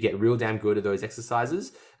 especially if you get real damn good at those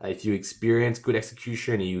exercises. If you experience good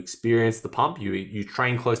execution and you experience the pump, you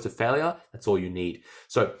train close to failure, that's all you need.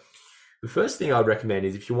 So the first thing I would recommend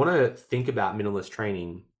is, if you want to think about minimalist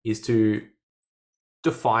training, is to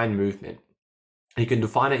define movement. And you can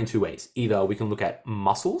define it in two ways. Either we can look at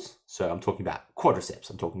muscles. So I'm talking about quadriceps,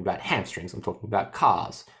 I'm talking about hamstrings, I'm talking about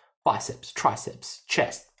calves, biceps, triceps,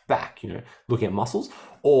 chest, back, looking at muscles.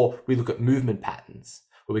 Or we look at movement patterns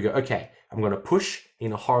where we go, okay, I'm going to push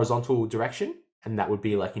in a horizontal direction. And that would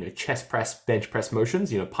be like, chest press, bench press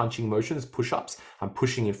motions, punching motions, push-ups. I'm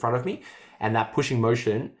pushing in front of me. And that pushing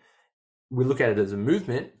motion, we look at it as a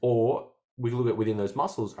movement, or we look at within those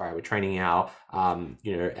muscles. All right, we're training our, our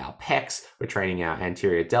pecs, we're training our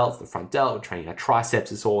anterior delt, the front delt, we're training our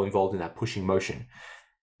triceps. It's all involved in that pushing motion.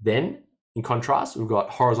 Then, in contrast, we've got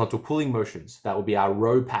horizontal pulling motions. That will be our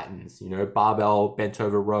row patterns, barbell, bent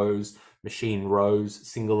over rows, machine rows,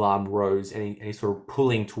 single arm rows, any sort of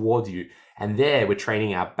pulling towards you. And there we're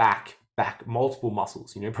training our back, multiple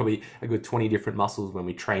muscles, probably a good 20 different muscles when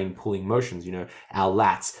we train pulling motions, our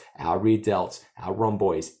lats, our rear delts, our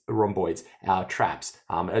rhomboids, our traps,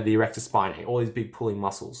 the erector spinae, all these big pulling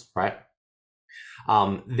muscles, right?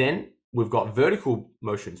 Then we've got vertical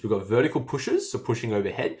motions. We've got vertical pushes, so pushing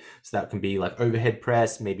overhead. So that can be like overhead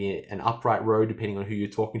press, maybe an upright row, depending on who you're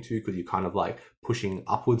talking to, because you're kind of like pushing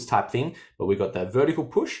upwards type thing. But we've got that vertical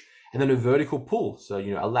push. And then a vertical pull. So,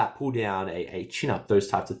 a lat pull down, a chin up, those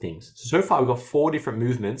types of things. So far we've got 4 different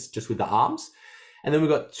movements just with the arms. And then we've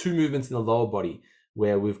got 2 movements in the lower body,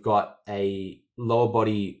 where we've got a lower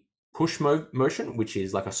body push motion, which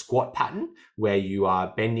is like a squat pattern, where you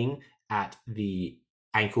are bending at the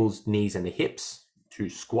ankles, knees, and the hips to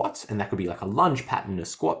squat. And that could be like a lunge pattern, a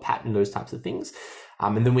squat pattern, those types of things.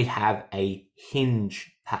 And then we have a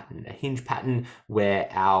hinge pattern where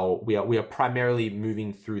we are primarily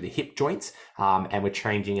moving through the hip joints, and we're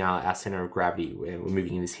changing our center of gravity. We're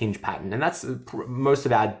moving in this hinge pattern, and that's most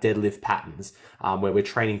of our deadlift patterns, where we're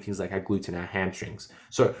training things like our glutes and our hamstrings.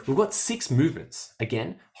 So we've got 6 movements.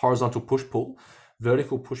 Again, horizontal push pull,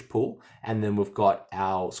 vertical push pull, and then we've got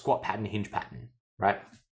our squat pattern, hinge pattern, right?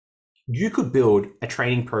 You could build a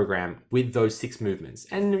training program with those 6 movements,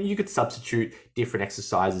 and you could substitute different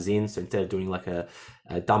exercises in. So instead of doing like a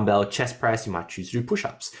dumbbell chest press, you might choose to do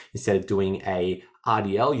push-ups. Instead of doing a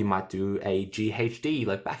RDL, you might do a GHD,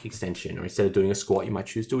 like back extension. Or instead of doing a squat, you might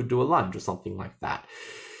choose to do a lunge or something like that.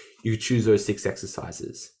 You could choose those 6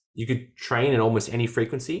 exercises. You could train at almost any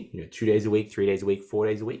frequency, 2 days a week, 3 days a week, 4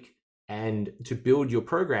 days a week. And to build your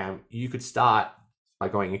program, you could start by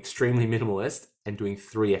going extremely minimalist and doing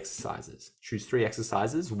 3 exercises. Choose 3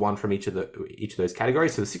 exercises, 1 from each of those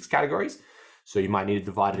categories. So the 6 categories. So you might need to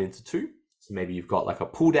divide it into 2. So maybe you've got like a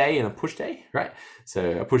pull day and a push day, right?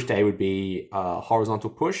 So a push day would be a horizontal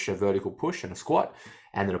push, a vertical push, and a squat.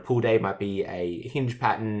 And then a pull day might be a hinge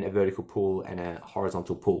pattern, a vertical pull, and a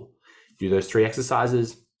horizontal pull. Do those 3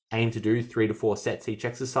 exercises. Aim to do 3 to 4 sets each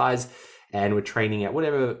exercise. And we're training at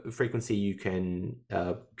whatever frequency you can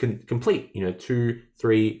complete, 2,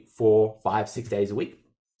 3, 4, 5, 6 days a week,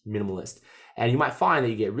 minimalist. And you might find that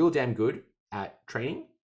you get real damn good at training.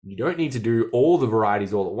 You don't need to do all the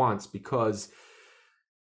varieties all at once, because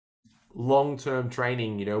long-term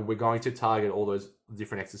training, we're going to target all those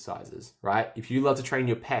different exercises, right? If you love to train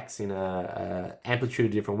your pecs in a amplitude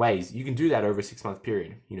of different ways, you can do that over a 6-month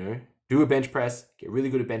period, Do a bench press, get really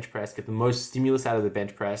good at bench press, get the most stimulus out of the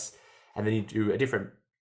bench press. And then you do a different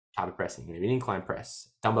type of pressing, an incline press,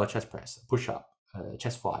 dumbbell chest press, push-up,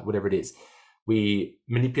 chest fly, whatever it is. We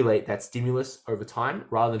manipulate that stimulus over time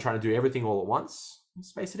rather than trying to do everything all at once.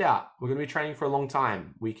 Space it out. We're going to be training for a long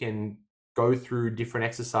time. We can go through different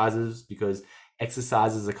exercises, because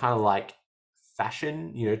exercises are kind of like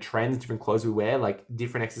fashion, trends, different clothes we wear. Like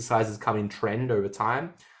different exercises come in trend over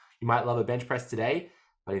time. You might love a bench press today,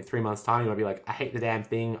 but in 3 months' time, you might be like, I hate the damn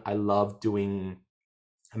thing. I love doing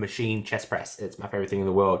a machine chest press. It's my favorite thing in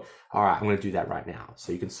the world. All right, I'm going to do that right now.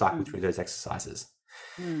 So you can cycle between those exercises.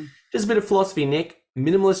 Just a bit of philosophy, Nick.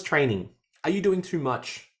 Minimalist training. Are you doing too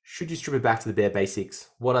much? Should you strip it back to the bare basics?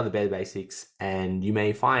 What are the bare basics? And you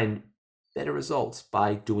may find better results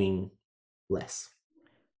by doing less.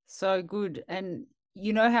 So good. And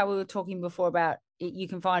how we were talking before about it, you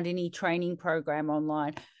can find any training program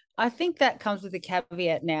online. I think that comes with a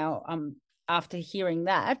caveat now. After hearing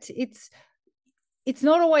that, it's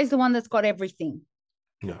not always the one that's got everything.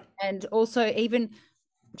 No. And also, even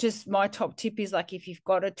just my top tip is, like, if you've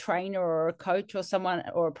got a trainer or a coach or someone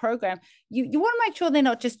or a program, you want to make sure they're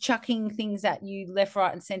not just chucking things at you left,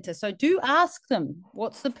 right, and center. So do ask them,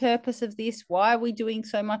 what's the purpose of this? Why are we doing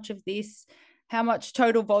so much of this? how much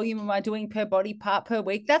total volume am I doing per body part per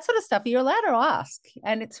week? That sort of stuff you're allowed to ask.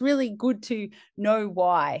 And it's really good to know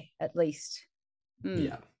why, at least.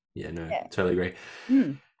 Yeah, totally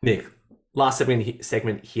agree. Nick, last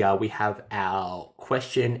segment here, we have our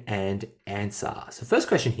question and answer. So first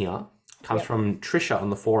question here comes from Trisha on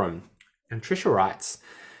the forum. And Trisha writes,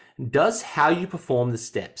 does how you perform the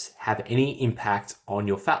steps have any impact on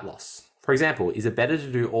your fat loss? For example, is it better to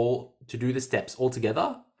do the steps all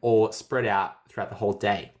together or spread out throughout the whole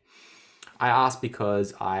day? I ask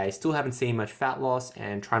because I still haven't seen much fat loss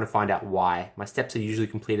and trying to find out why. My steps are usually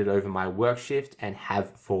completed over my work shift and have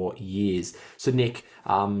for years. So Nick,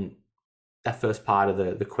 that first part of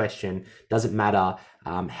the question, does it matter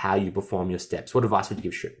how you perform your steps? What advice would you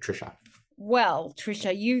give Trisha? Well,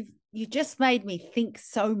 Trisha, you just made me think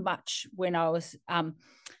so much when I was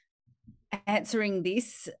answering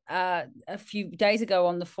this a few days ago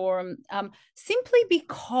on the forum, simply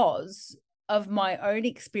because of my own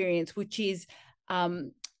experience, which is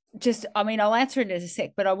I'll answer it in a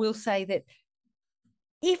sec, but I will say that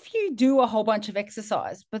if you do a whole bunch of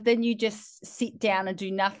exercise, but then you just sit down and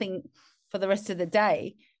do nothing for the rest of the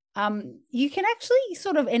day, you can actually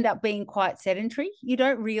sort of end up being quite sedentary. You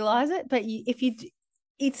don't realize it, but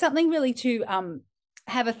it's something really to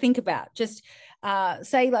have a think about. Just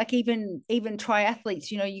say like even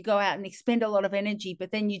triathletes, you go out and expend a lot of energy,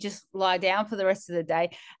 but then you just lie down for the rest of the day.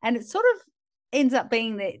 And it sort of ends up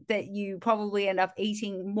being that you probably end up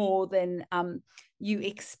eating more than you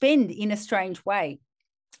expend in a strange way.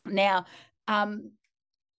 Now,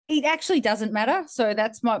 it actually doesn't matter. So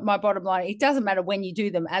that's my bottom line. It doesn't matter when you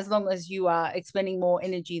do them, as long as you are expending more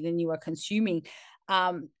energy than you are consuming.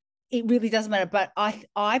 It really doesn't matter. But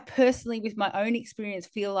I personally, with my own experience,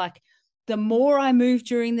 feel like the more I move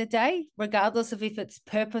during the day, regardless of if it's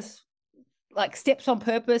purpose, like steps on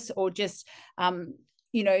purpose, or just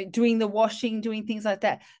doing the washing, doing things like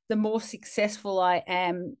that, the more successful I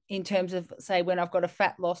am in terms of, say, when I've got a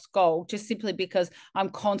fat loss goal, just simply because I'm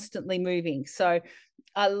constantly moving. So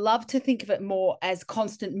I love to think of it more as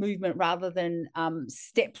constant movement rather than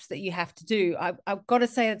steps that you have to do. I've got to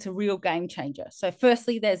say it's a real game changer. So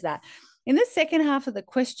firstly, there's that. In the second half of the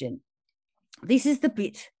question, this is the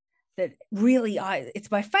bit that really it's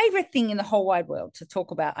my favorite thing in the whole wide world to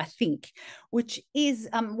talk about, I think, which is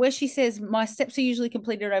where she says, my steps are usually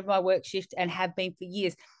completed over my work shift and have been for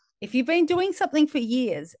years. If you've been doing something for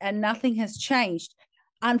years and nothing has changed,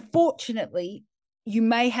 unfortunately, you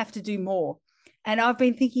may have to do more. And I've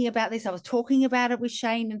been thinking about this. I was talking about it with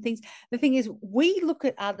Shane and things. The thing is, we look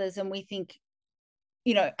at others and we think,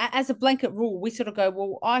 as a blanket rule, we sort of go,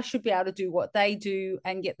 well, I should be able to do what they do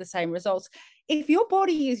and get the same results. If your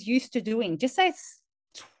body is used to doing, just say it's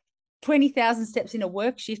 20,000 steps in a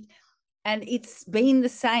work shift and it's been the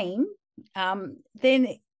same, then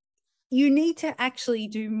you need to actually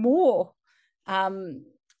do more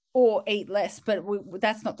or eat less. But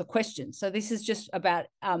that's not the question. So this is just about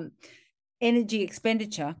energy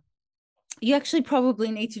expenditure. You actually probably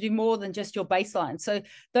need to do more than just your baseline. So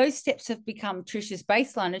those steps have become Trisha's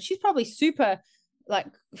baseline, and she's probably super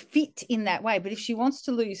fit in that way. But if she wants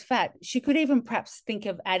to lose fat, she could even perhaps think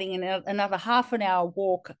of adding another half an hour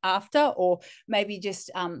walk after, or maybe just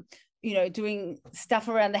doing stuff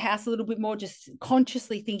around the house a little bit more, just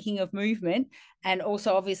consciously thinking of movement. And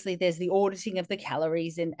also, obviously, there's the auditing of the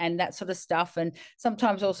calories and that sort of stuff. And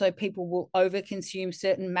sometimes also people will overconsume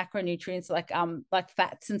certain macronutrients like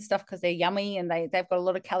fats and stuff because they're yummy and they've got a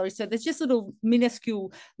lot of calories. So there's just little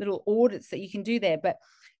minuscule little audits that you can do there. But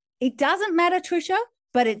it doesn't matter, Trisha,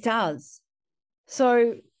 but it does.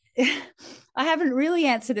 So I haven't really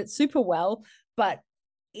answered it super well, but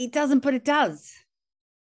it doesn't, but it does.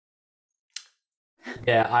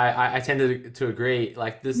 Yeah, I tend to agree.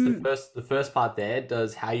 Like this, the first part there,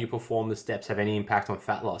 does how you perform the steps have any impact on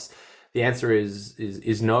fat loss? The answer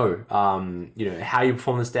is no. How you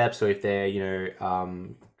perform the steps, or if they're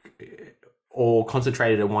all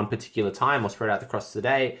concentrated at one particular time or spread out across the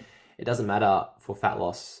day, it doesn't matter for fat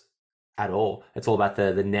loss at all. It's all about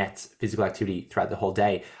the net physical activity throughout the whole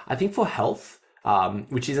day. I think for health,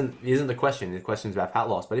 which isn't the question. The question is about fat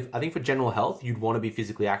loss. But I think for general health, you'd want to be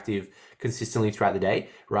physically active consistently throughout the day,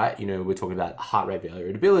 right? We're talking about heart rate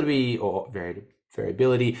variability or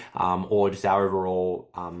variability, or just our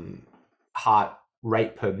overall heart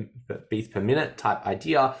rate per beats per minute type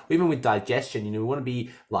idea. Even with digestion, we want to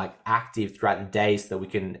be active throughout the day so that we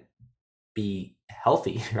can be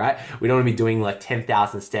healthy, right? We don't want to be doing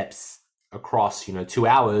 10,000 steps across 2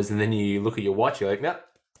 hours, and then you look at your watch, you're like, nope,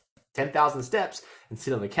 10,000 steps and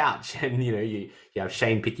sit on the couch, and you have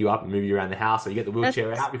Shane pick you up and move you around the house, or you get the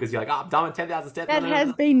wheelchair out because you're like, oh, I'm done with 10,000 steps. That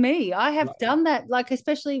has been me. I have done that, like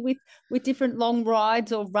especially with different long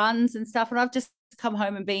rides or runs and stuff, and I've just come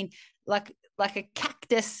home and been like a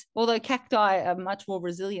cactus, although cacti are much more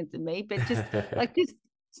resilient than me, but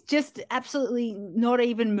just absolutely not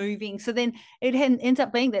even moving. So then it ends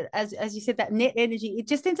up being that, as you said, that net energy, it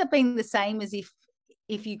just ends up being the same as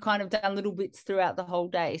if you kind of done little bits throughout the whole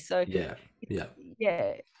day. So yeah,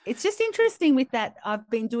 it's just interesting with that. I've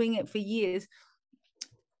been doing it for years.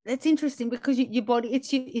 That's interesting because your body,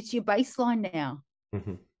 it's your baseline now.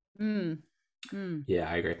 Yeah,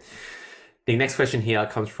 I agree. The next question here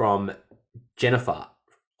comes from Jennifer,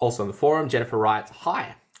 also on the forum. Jennifer writes,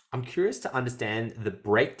 "Hi, I'm curious to understand the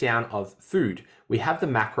breakdown of food. We have the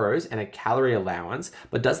macros and a calorie allowance,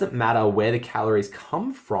 but does it matter where the calories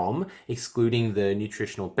come from, excluding the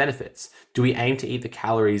nutritional benefits? Do we aim to eat the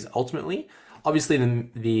calories ultimately? Obviously,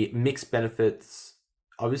 the mixed benefits,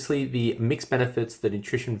 the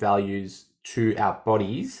nutrition values to our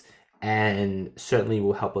bodies, and certainly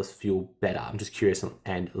will help us feel better. I'm just curious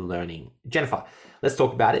and learning." Jennifer, let's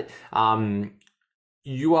talk about it.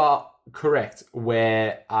 You are correct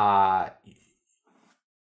where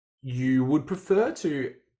you would prefer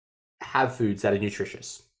to have foods that are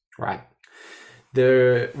nutritious, right?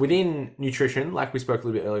 Within nutrition, like we spoke a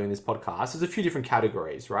little bit earlier in this podcast, there's a few different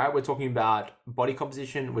categories, right? We're talking about body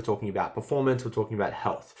composition, we're talking about performance, we're talking about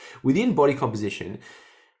health. Within body composition,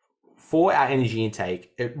 for our energy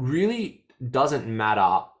intake, it really doesn't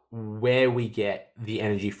matter where we get the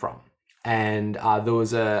energy from. And there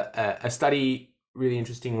was a study, really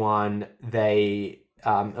interesting one. It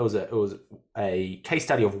was a case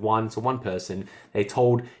study of one person. They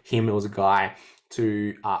told him, it was a guy,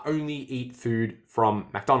 to only eat food from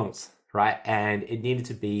McDonald's, right? And it needed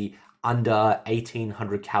to be under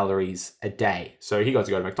 1,800 calories a day. So he got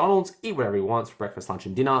to go to McDonald's, eat whatever he wants for breakfast, lunch,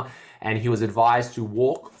 and dinner. And he was advised to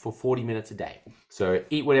walk for 40 minutes a day. So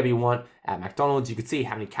eat whatever you want at McDonald's. You could see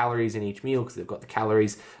how many calories in each meal because they've got the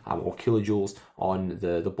calories or kilojoules on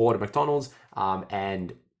the board at McDonald's.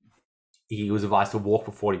 And he was advised to walk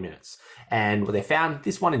for 40 minutes. And what they found,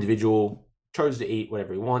 this one individual chose to eat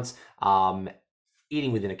whatever he wants,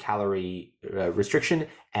 eating within a calorie restriction,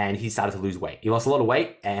 and he started to lose weight. He lost a lot of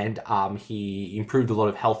weight, and he improved a lot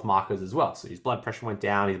of health markers as well. So his blood pressure went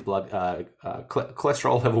down, his blood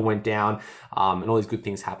cholesterol level went down, and all these good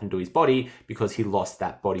things happened to his body because he lost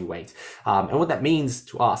that body weight. And what that means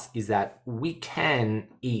to us is that we can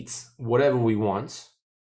eat whatever we want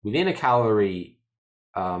within a calorie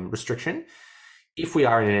restriction if we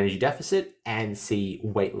are in an energy deficit and see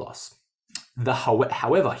weight loss.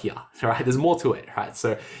 However here, right, there's more to it, right?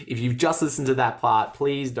 So if you've just listened to that part,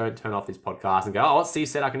 please don't turn off this podcast and go, oh, what Steve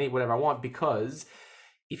said, I can eat whatever I want, because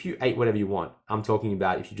if you ate whatever you want, I'm talking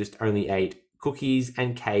about if you just only ate cookies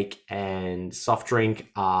and cake and soft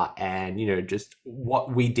drink and, just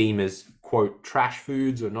what we deem as, quote, trash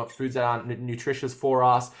foods or not foods that aren't nutritious for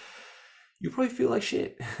us, you probably feel like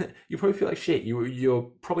shit. You're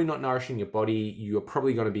probably not nourishing your body. You're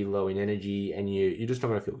probably going to be low in energy, and you're just not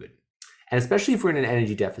going to feel good. And especially if we're in an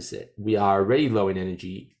energy deficit, we are already low in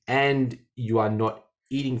energy, and you are not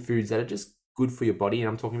eating foods that are just good for your body. And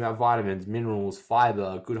I'm talking about vitamins, minerals,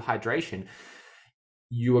 fiber, good hydration.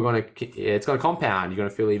 It's going to compound. You're going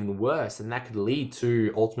to feel even worse. And that could lead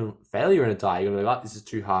to ultimate failure in a diet. You're going to be like, this is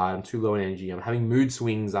too hard. I'm too low in energy. I'm having mood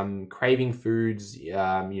swings. I'm craving foods.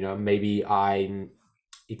 Maybe I'm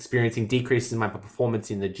experiencing decreases in my performance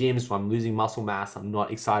in the gym. So I'm losing muscle mass. I'm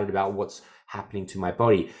not excited about what's happening to my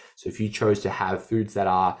body. So if you chose to have foods that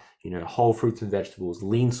are, whole fruits and vegetables,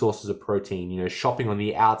 lean sources of protein, shopping on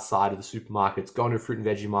the outside of the supermarkets, going to fruit and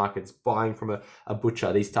veggie markets, buying from a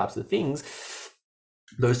butcher, these types of things,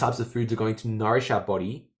 those types of foods are going to nourish our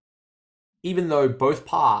body, even though both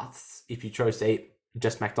paths, if you chose to eat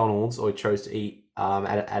just McDonald's or chose to eat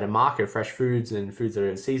at a market, fresh foods and foods that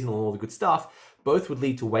are seasonal and all the good stuff, both would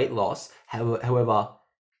lead to weight loss. However,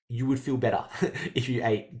 you would feel better if you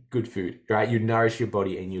ate good food, right? You'd nourish your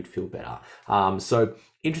body and you'd feel better. So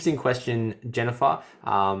interesting question, Jennifer.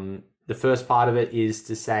 The first part of it is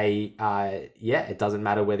to say, it doesn't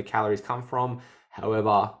matter where the calories come from.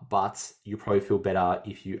 However, but you probably feel better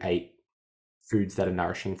if you ate foods that are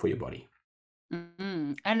nourishing for your body.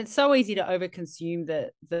 Mm-hmm. And it's so easy to overconsume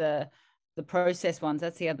the processed ones.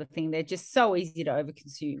 That's the other thing. They're just so easy to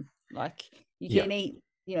overconsume. Like you can eat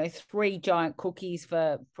 3 giant cookies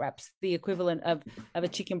for perhaps the equivalent of a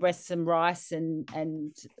chicken breast, some rice,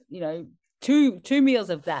 and two meals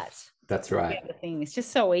of that. That's right. The thing. It's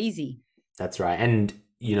just so easy. That's right. And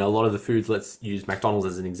a lot of the foods, let's use McDonald's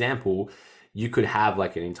as an example, you could have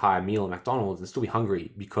like an entire meal at McDonald's and still be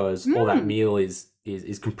hungry because all that meal is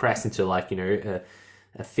compressed into like, you know,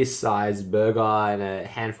 a fist-sized burger and a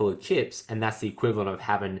handful of chips, and that's the equivalent of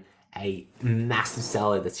having a massive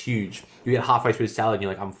salad that's huge. You get halfway through the salad and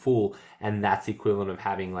you're like, I'm full, and that's the equivalent of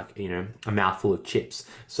having like, you know, a mouthful of chips.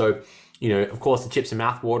 So, you know, of course, the chips are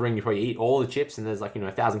mouth-watering. You probably eat all the chips, and there's like, you know,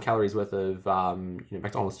 1,000 calories worth of you know,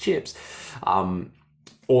 McDonald's chips.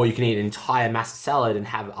 Or you can eat an entire massive salad and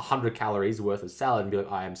have 100 calories worth of salad and be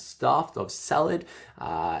like, I am stuffed of salad.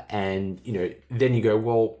 And, you know, then you go,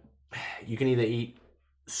 well, you can either eat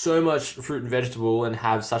so much fruit and vegetable and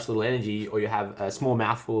have such little energy, or you have a small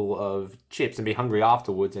mouthful of chips and be hungry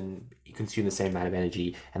afterwards and you consume the same amount of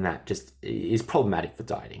energy, and that just is problematic for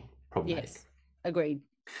dieting. Problematic. Yes, agreed.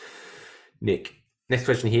 Nick, next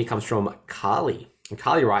question here comes from Carly, and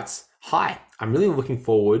Carly writes, hi, I'm really looking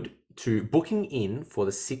forward to booking in for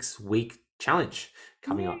the 6-week challenge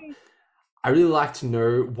coming up. I really like to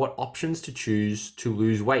know what options to choose to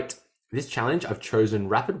lose weight. This challenge, I've chosen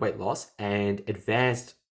rapid weight loss and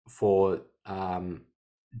advanced for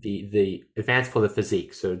the advanced for the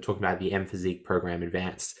physique. So talking about the M Physique program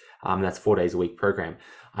advanced, that's 4 days a week program.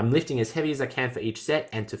 I'm lifting as heavy as I can for each set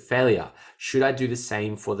and to failure. Should I do the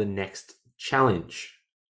same for the next challenge?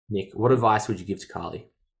 Nick, what advice would you give to Carly?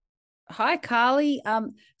 Hi, Carly.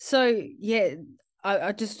 So yeah,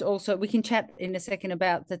 I just also, we can chat in a second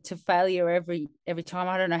about the to failure every time.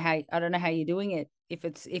 I don't know how you're doing it.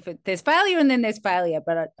 If there's failure and then there's failure,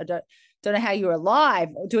 but I don't know how you're alive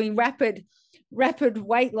doing rapid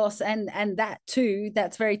weight loss and that too.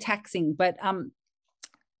 That's very taxing. But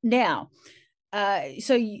now,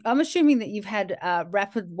 so I'm assuming that you've had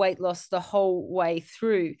rapid weight loss the whole way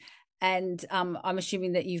through. And I'm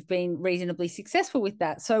assuming that you've been reasonably successful with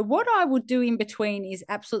that. So what I would do in between is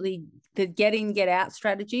absolutely the get in, get out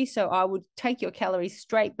strategy. So I would take your calories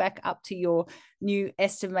straight back up to your new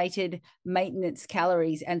estimated maintenance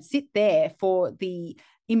calories and sit there for the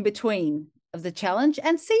in between of the challenge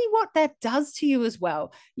and see what that does to you as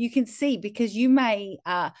well. You can see, because you may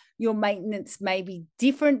your maintenance may be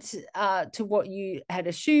different to what you had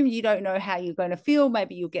assumed. You don't know how you're going to feel.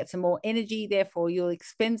 Maybe you'll get some more energy, therefore you'll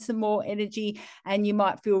expend some more energy, and you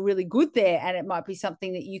might feel really good there, and it might be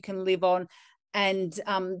something that you can live on and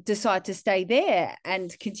decide to stay there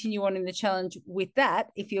and continue on in the challenge with that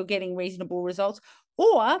if you're getting reasonable results.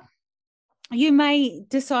 Or you may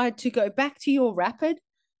decide to go back to your rapid.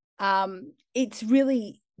 It's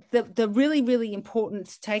really the really important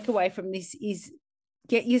takeaway from this is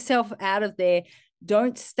get yourself out of there.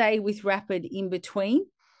 Don't stay with rapid in between.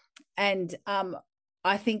 And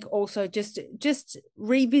I think also just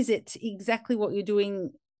revisit exactly what you're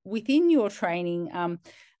doing within your training.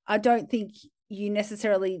 I don't think you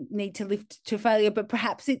necessarily need to lift to failure, but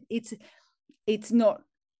perhaps it's not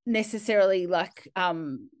necessarily like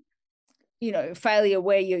failure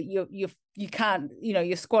where you can't,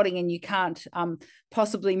 you're squatting and you can't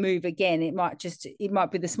possibly move again. It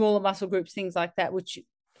might be the smaller muscle groups, things like that, which,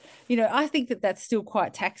 I think that that's still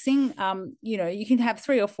quite taxing. You can have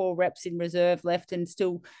 3 or 4 reps in reserve left and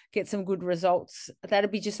still get some good results.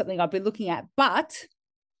 That'd be just something I'd be looking at. But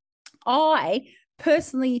I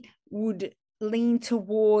personally would lean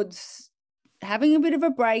towards having a bit of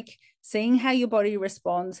a break, seeing how your body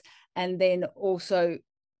responds, and then also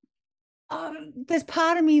there's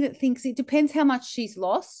part of me that thinks it depends how much she's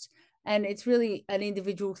lost, and it's really an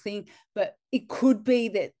individual thing, but it could be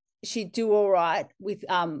that she'd do all right with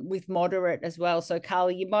moderate as well. So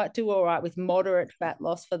Carly, you might do all right with moderate fat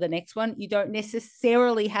loss for the next one. You don't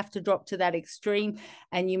necessarily have to drop to that extreme,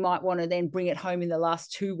 and you might want to then bring it home in the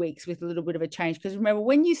last 2 weeks with a little bit of a change. Because remember,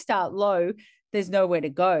 when you start low, there's nowhere to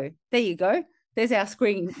go. There you go. There's our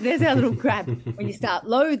screen. There's our little grab. When you start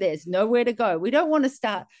low, there's nowhere to go. We don't want to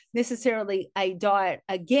start necessarily a diet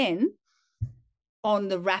again on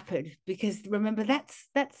the rapid, because remember, that's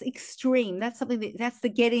extreme. That's something that's the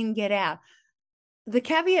get in, get out. The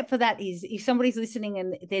caveat for that is if somebody's listening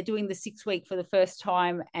and they're doing the 6 week for the first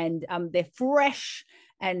time and they're fresh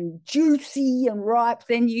and juicy and ripe,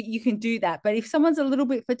 then you can do that. But if someone's a little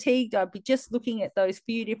bit fatigued, I'd be just looking at those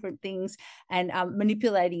few different things and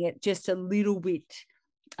manipulating it just a little bit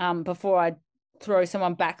before I throw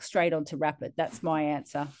someone back straight onto rapid. That's my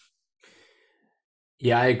answer.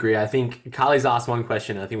 Yeah, I agree. I think Carly's asked one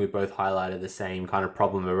question. I think we both highlighted the same kind of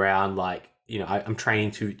problem around like, I'm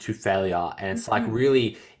training to failure, and it's like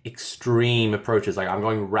really extreme approaches. Like I'm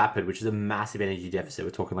going rapid, which is a massive energy deficit.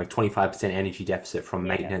 We're talking like 25% energy deficit from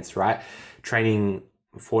maintenance, right? Training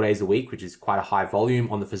 4 days a week, which is quite a high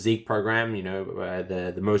volume on the physique program,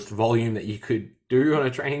 the most volume that you could do on a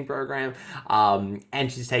training program.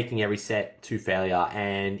 And she's taking every set to failure.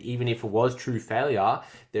 And even if it was true failure,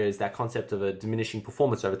 there's that concept of a diminishing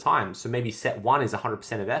performance over time. So maybe set 1 is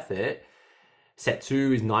 100% of effort. Set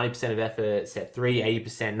 2 is 90% of effort, set 3,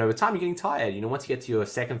 80%. And over time, you're getting tired. Once you get to your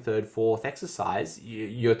second, third, fourth exercise,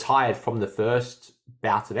 you're tired from the first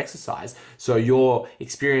bouts of exercise. So your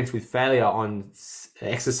experience with failure on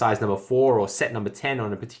exercise number 4 or set number 10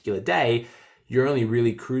 on a particular day, you're only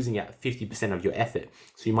really cruising at 50% of your effort.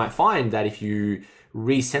 So you might find that if you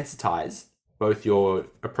resensitize both your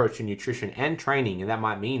approach to nutrition and training, and that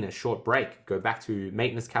might mean a short break, go back to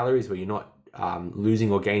maintenance calories where you're not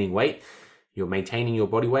losing or gaining weight, you're maintaining your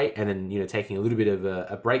body weight, and then taking a little bit of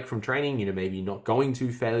a break from training, maybe not going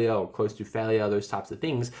to failure or close to failure, those types of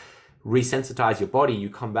things. Resensitize your body, you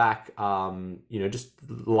come back just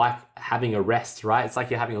like having a rest, right? It's like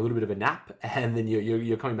you're having a little bit of a nap, and then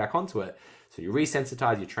you're coming back onto it. So you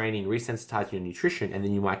resensitize your training, resensitize your nutrition, and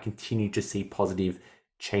then you might continue to see positive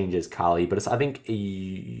changes, Carly. But I think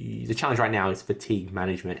the challenge right now is fatigue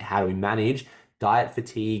management. How do we manage diet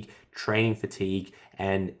fatigue, training fatigue?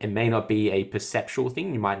 And it may not be a perceptual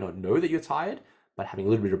thing. You might not know that you're tired, but having a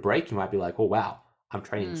little bit of break, you might be like, oh, wow, I'm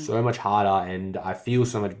training so much harder and I feel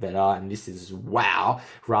so much better. And this is wow,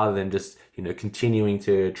 rather than just, continuing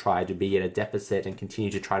to try to be at a deficit and continue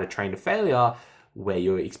to try to train to failure, where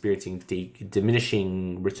you're experiencing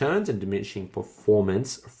diminishing returns and diminishing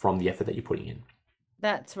performance from the effort that you're putting in.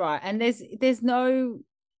 That's right. And there's no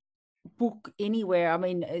book anywhere, I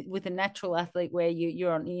mean, with a natural athlete where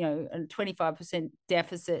you're on a 25%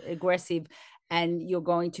 deficit aggressive and you're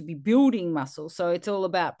going to be building muscle, so it's all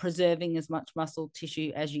about preserving as much muscle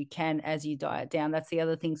tissue as you can as you diet down. That's the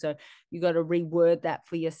other thing. So you got to reword that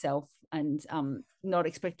for yourself and not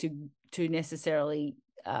expect to necessarily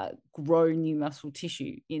grow new muscle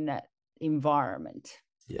tissue in that environment.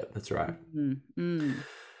 Yeah, that's right.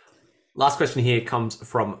 Last question here comes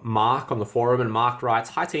from Mark on the forum, and Mark writes,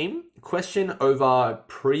 "Hi team, question over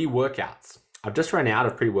pre-workouts. I've just run out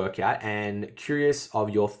of pre-workout and curious of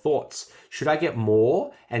your thoughts. Should I get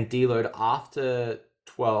more and deload after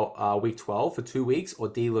week 12 for 2 weeks, or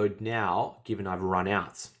deload now given I've run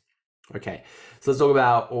out?" Okay, so let's talk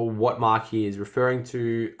about what Mark here is referring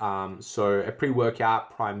to. So a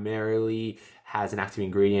pre-workout primarily has an active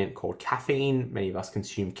ingredient called caffeine. Many of us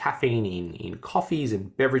consume caffeine in coffees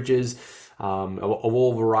and beverages of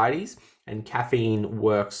all varieties. And caffeine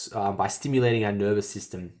works by stimulating our nervous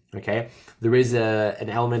system, okay? There is an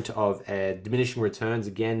element of diminishing returns,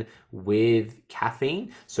 again, with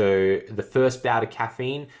caffeine. So the first bout of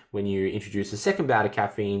caffeine, when you introduce a second bout of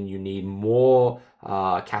caffeine, you need more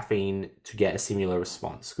caffeine to get a similar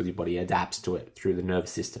response because your body adapts to it through the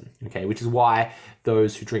nervous system, okay? Which is why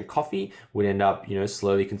those who drink coffee would end up,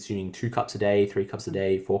 slowly consuming 2 cups a day, 3 cups a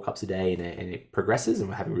day, 4 cups a day, and it progresses, and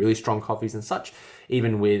we're having really strong coffees and such.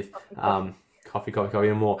 Even with coffee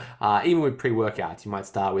and more. Even with pre-workouts, you might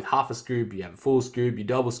start with half a scoop, you have a full scoop, you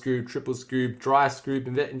double scoop, triple scoop, dry scoop,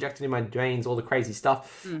 injected in my veins, all the crazy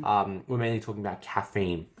stuff. We're mainly talking about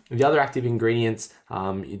caffeine. The other active ingredients,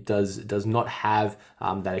 it does not have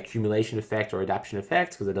that accumulation effect or adaptation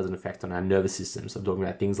effect because it doesn't affect on our nervous system. So I'm talking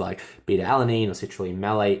about things like beta-alanine or citrulline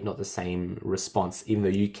malate, not the same response, even though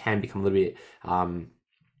you can become a little bit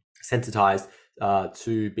sensitized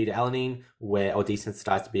to beta-alanine or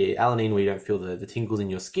desensitized to beta-alanine, where you don't feel the tingles in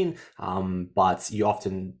your skin, but you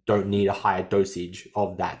often don't need a higher dosage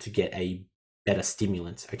of that to get a better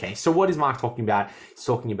stimulant. Okay, so what is Mark talking about? He's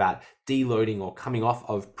talking about deloading or coming off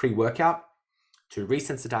of pre-workout to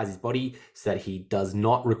resensitize his body so that he does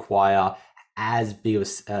not require as big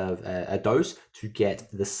of a dose to get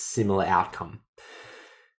the similar outcome.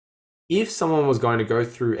 If someone was going to go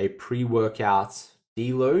through a pre-workout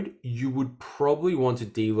deload, you would probably want to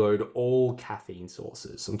deload all caffeine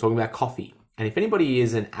sources. So I'm talking about coffee. And if anybody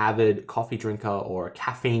is an avid coffee drinker or a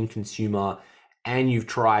caffeine consumer, and you've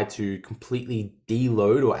tried to completely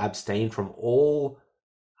deload or abstain from all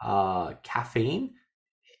caffeine,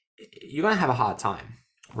 you're going to have a hard time,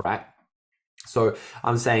 right? So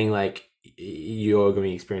I'm saying, like, you're going to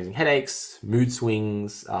be experiencing headaches, mood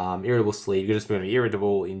swings, irritable sleep. You're just going to be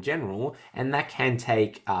irritable in general, and that can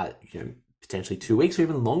take potentially 2 weeks or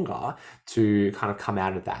even longer to kind of come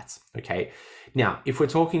out of that. Okay, now if we're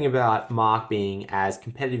talking about Mark being as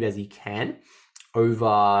competitive as he can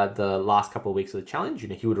over the last couple of weeks of the challenge,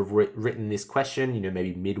 he would have written this question,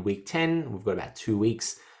 maybe mid-week 10. We've got about 2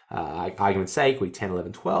 weeks, argument's sake, week 10,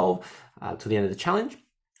 11, 12, to the end of the challenge.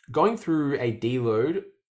 Going through a deload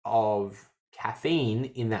of caffeine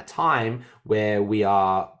in that time where we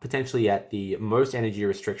are potentially at the most energy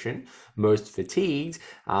restriction, most fatigued,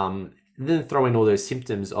 then throw in all those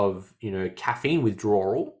symptoms of, caffeine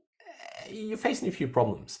withdrawal, you're facing a few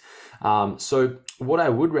problems. So what I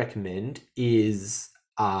would recommend is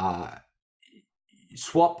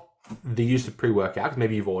swap the use of pre-workout, because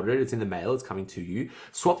maybe you've ordered it, it's in the mail, it's coming to you.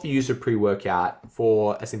 Swap the use of pre-workout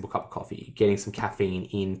for a simple cup of coffee, getting some caffeine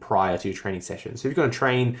in prior to your training session. So if you're going to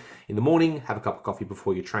train in the morning, have a cup of coffee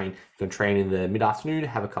before you train. If you're going to train in the mid-afternoon,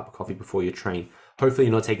 have a cup of coffee before you train. Hopefully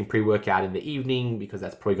you're not taking pre-workout in the evening, because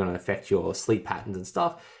that's probably going to affect your sleep patterns and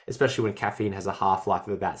stuff, especially when caffeine has a half-life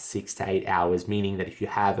of about 6 to 8 hours, meaning that if you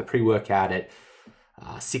have a pre-workout at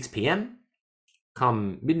 6 p.m.,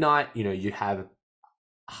 come midnight, you have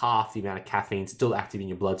half the amount of caffeine still active in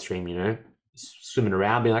your bloodstream, swimming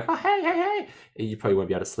around being like, oh, hey, you probably won't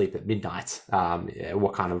be able to sleep at midnight.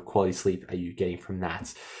 What kind of quality sleep are you getting from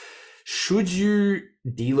that? Should you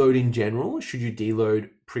deload in general? Should you deload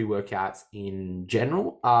pre-workouts in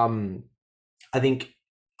general? I think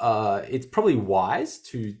it's probably wise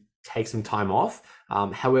to take some time off.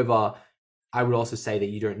 However, I would also say that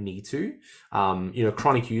you don't need to.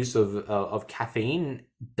 Chronic use of caffeine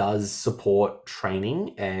does support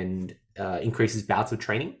training and increases bouts of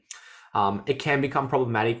training. It can become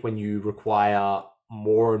problematic when you require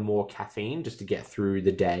more and more caffeine just to get through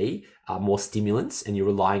the day, more stimulants, and you're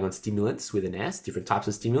relying on stimulants with an S, different types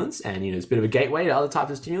of stimulants, and it's a bit of a gateway to other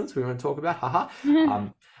types of stimulants we want to talk about,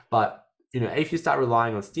 but if you start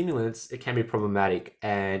relying on stimulants, it can be problematic,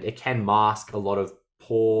 and it can mask a lot of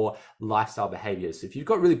poor lifestyle behaviors. So if you've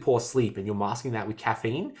got really poor sleep and you're masking that with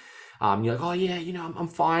caffeine, you're like, oh yeah, I'm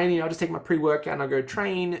fine, I'll just take my pre-workout and I'll go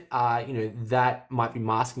train, that might be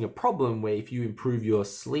masking a problem where if you improve your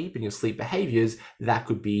sleep and your sleep behaviors, that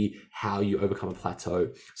could be how you overcome a plateau.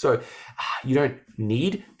 So you don't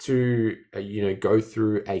need to, go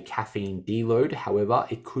through a caffeine deload. However,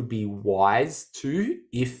 it could be wise to,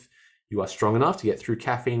 if you are strong enough to get through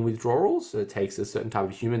caffeine withdrawals. So it takes a certain type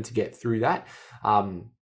of human to get through that.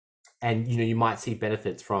 And, you might see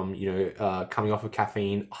benefits from, coming off of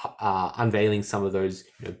caffeine, unveiling some of those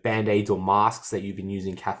band-aids or masks that you've been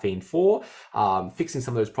using caffeine for, fixing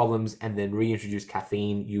some of those problems, and then reintroduce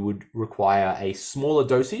caffeine. You would require a smaller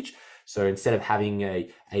dosage. So instead of having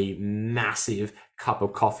a massive cup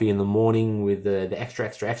of coffee in the morning with the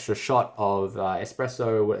extra shot of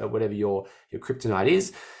espresso, whatever your kryptonite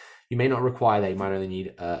is, you may not require that. You might only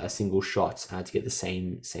need a single shot to get the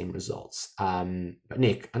same results. But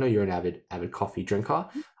Nick, I know you're an avid coffee drinker.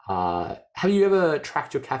 Have you ever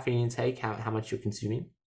tracked your caffeine intake, how much you're consuming?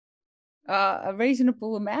 A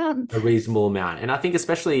reasonable amount. A reasonable amount. And I think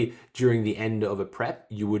especially during the end of a prep,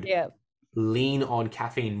 you would lean on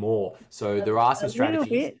caffeine more. So there are some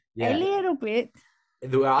strategies. A little bit.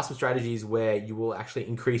 There are some strategies where you will actually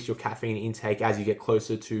increase your caffeine intake as you get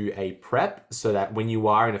closer to a prep, so that when you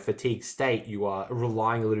are in a fatigued state, you are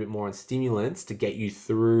relying a little bit more on stimulants to get you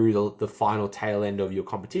through the final tail end of your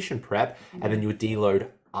competition prep, and then you'll deload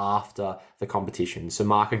after the competition. So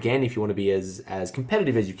Mark, again, if you want to be as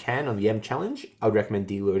competitive as you can on the M challenge, I would recommend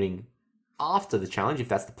deloading after the challenge if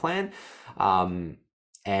that's the plan. And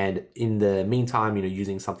in the meantime,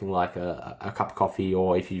 using something like a cup of coffee,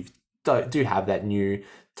 or if you do have that new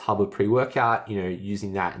tub of pre-workout,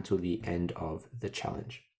 using that until the end of the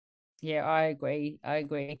challenge. Yeah, I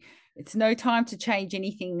agree. It's no time to change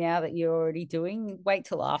anything now that you're already doing. Wait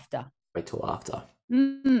till after.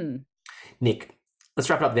 Nick, let's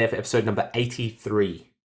wrap it up there for episode number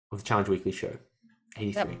 83 of the Challenge Weekly Show.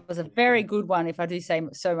 83. That was a very good one, if I do say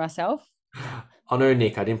so myself. Oh no,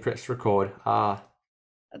 Nick, I didn't press record.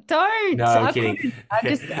 Don't. No, I'm kidding.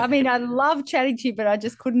 I love chatting to you, but I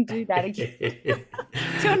just couldn't do that again.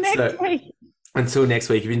 Until next week. Until next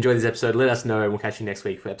week. If you enjoyed this episode, let us know, and we'll catch you next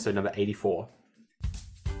week for episode number 84.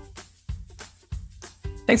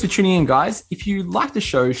 Thanks for tuning in, guys. If you like the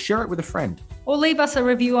show, share it with a friend. Or leave us a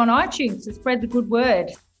review on iTunes to spread the good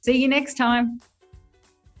word. See you next time.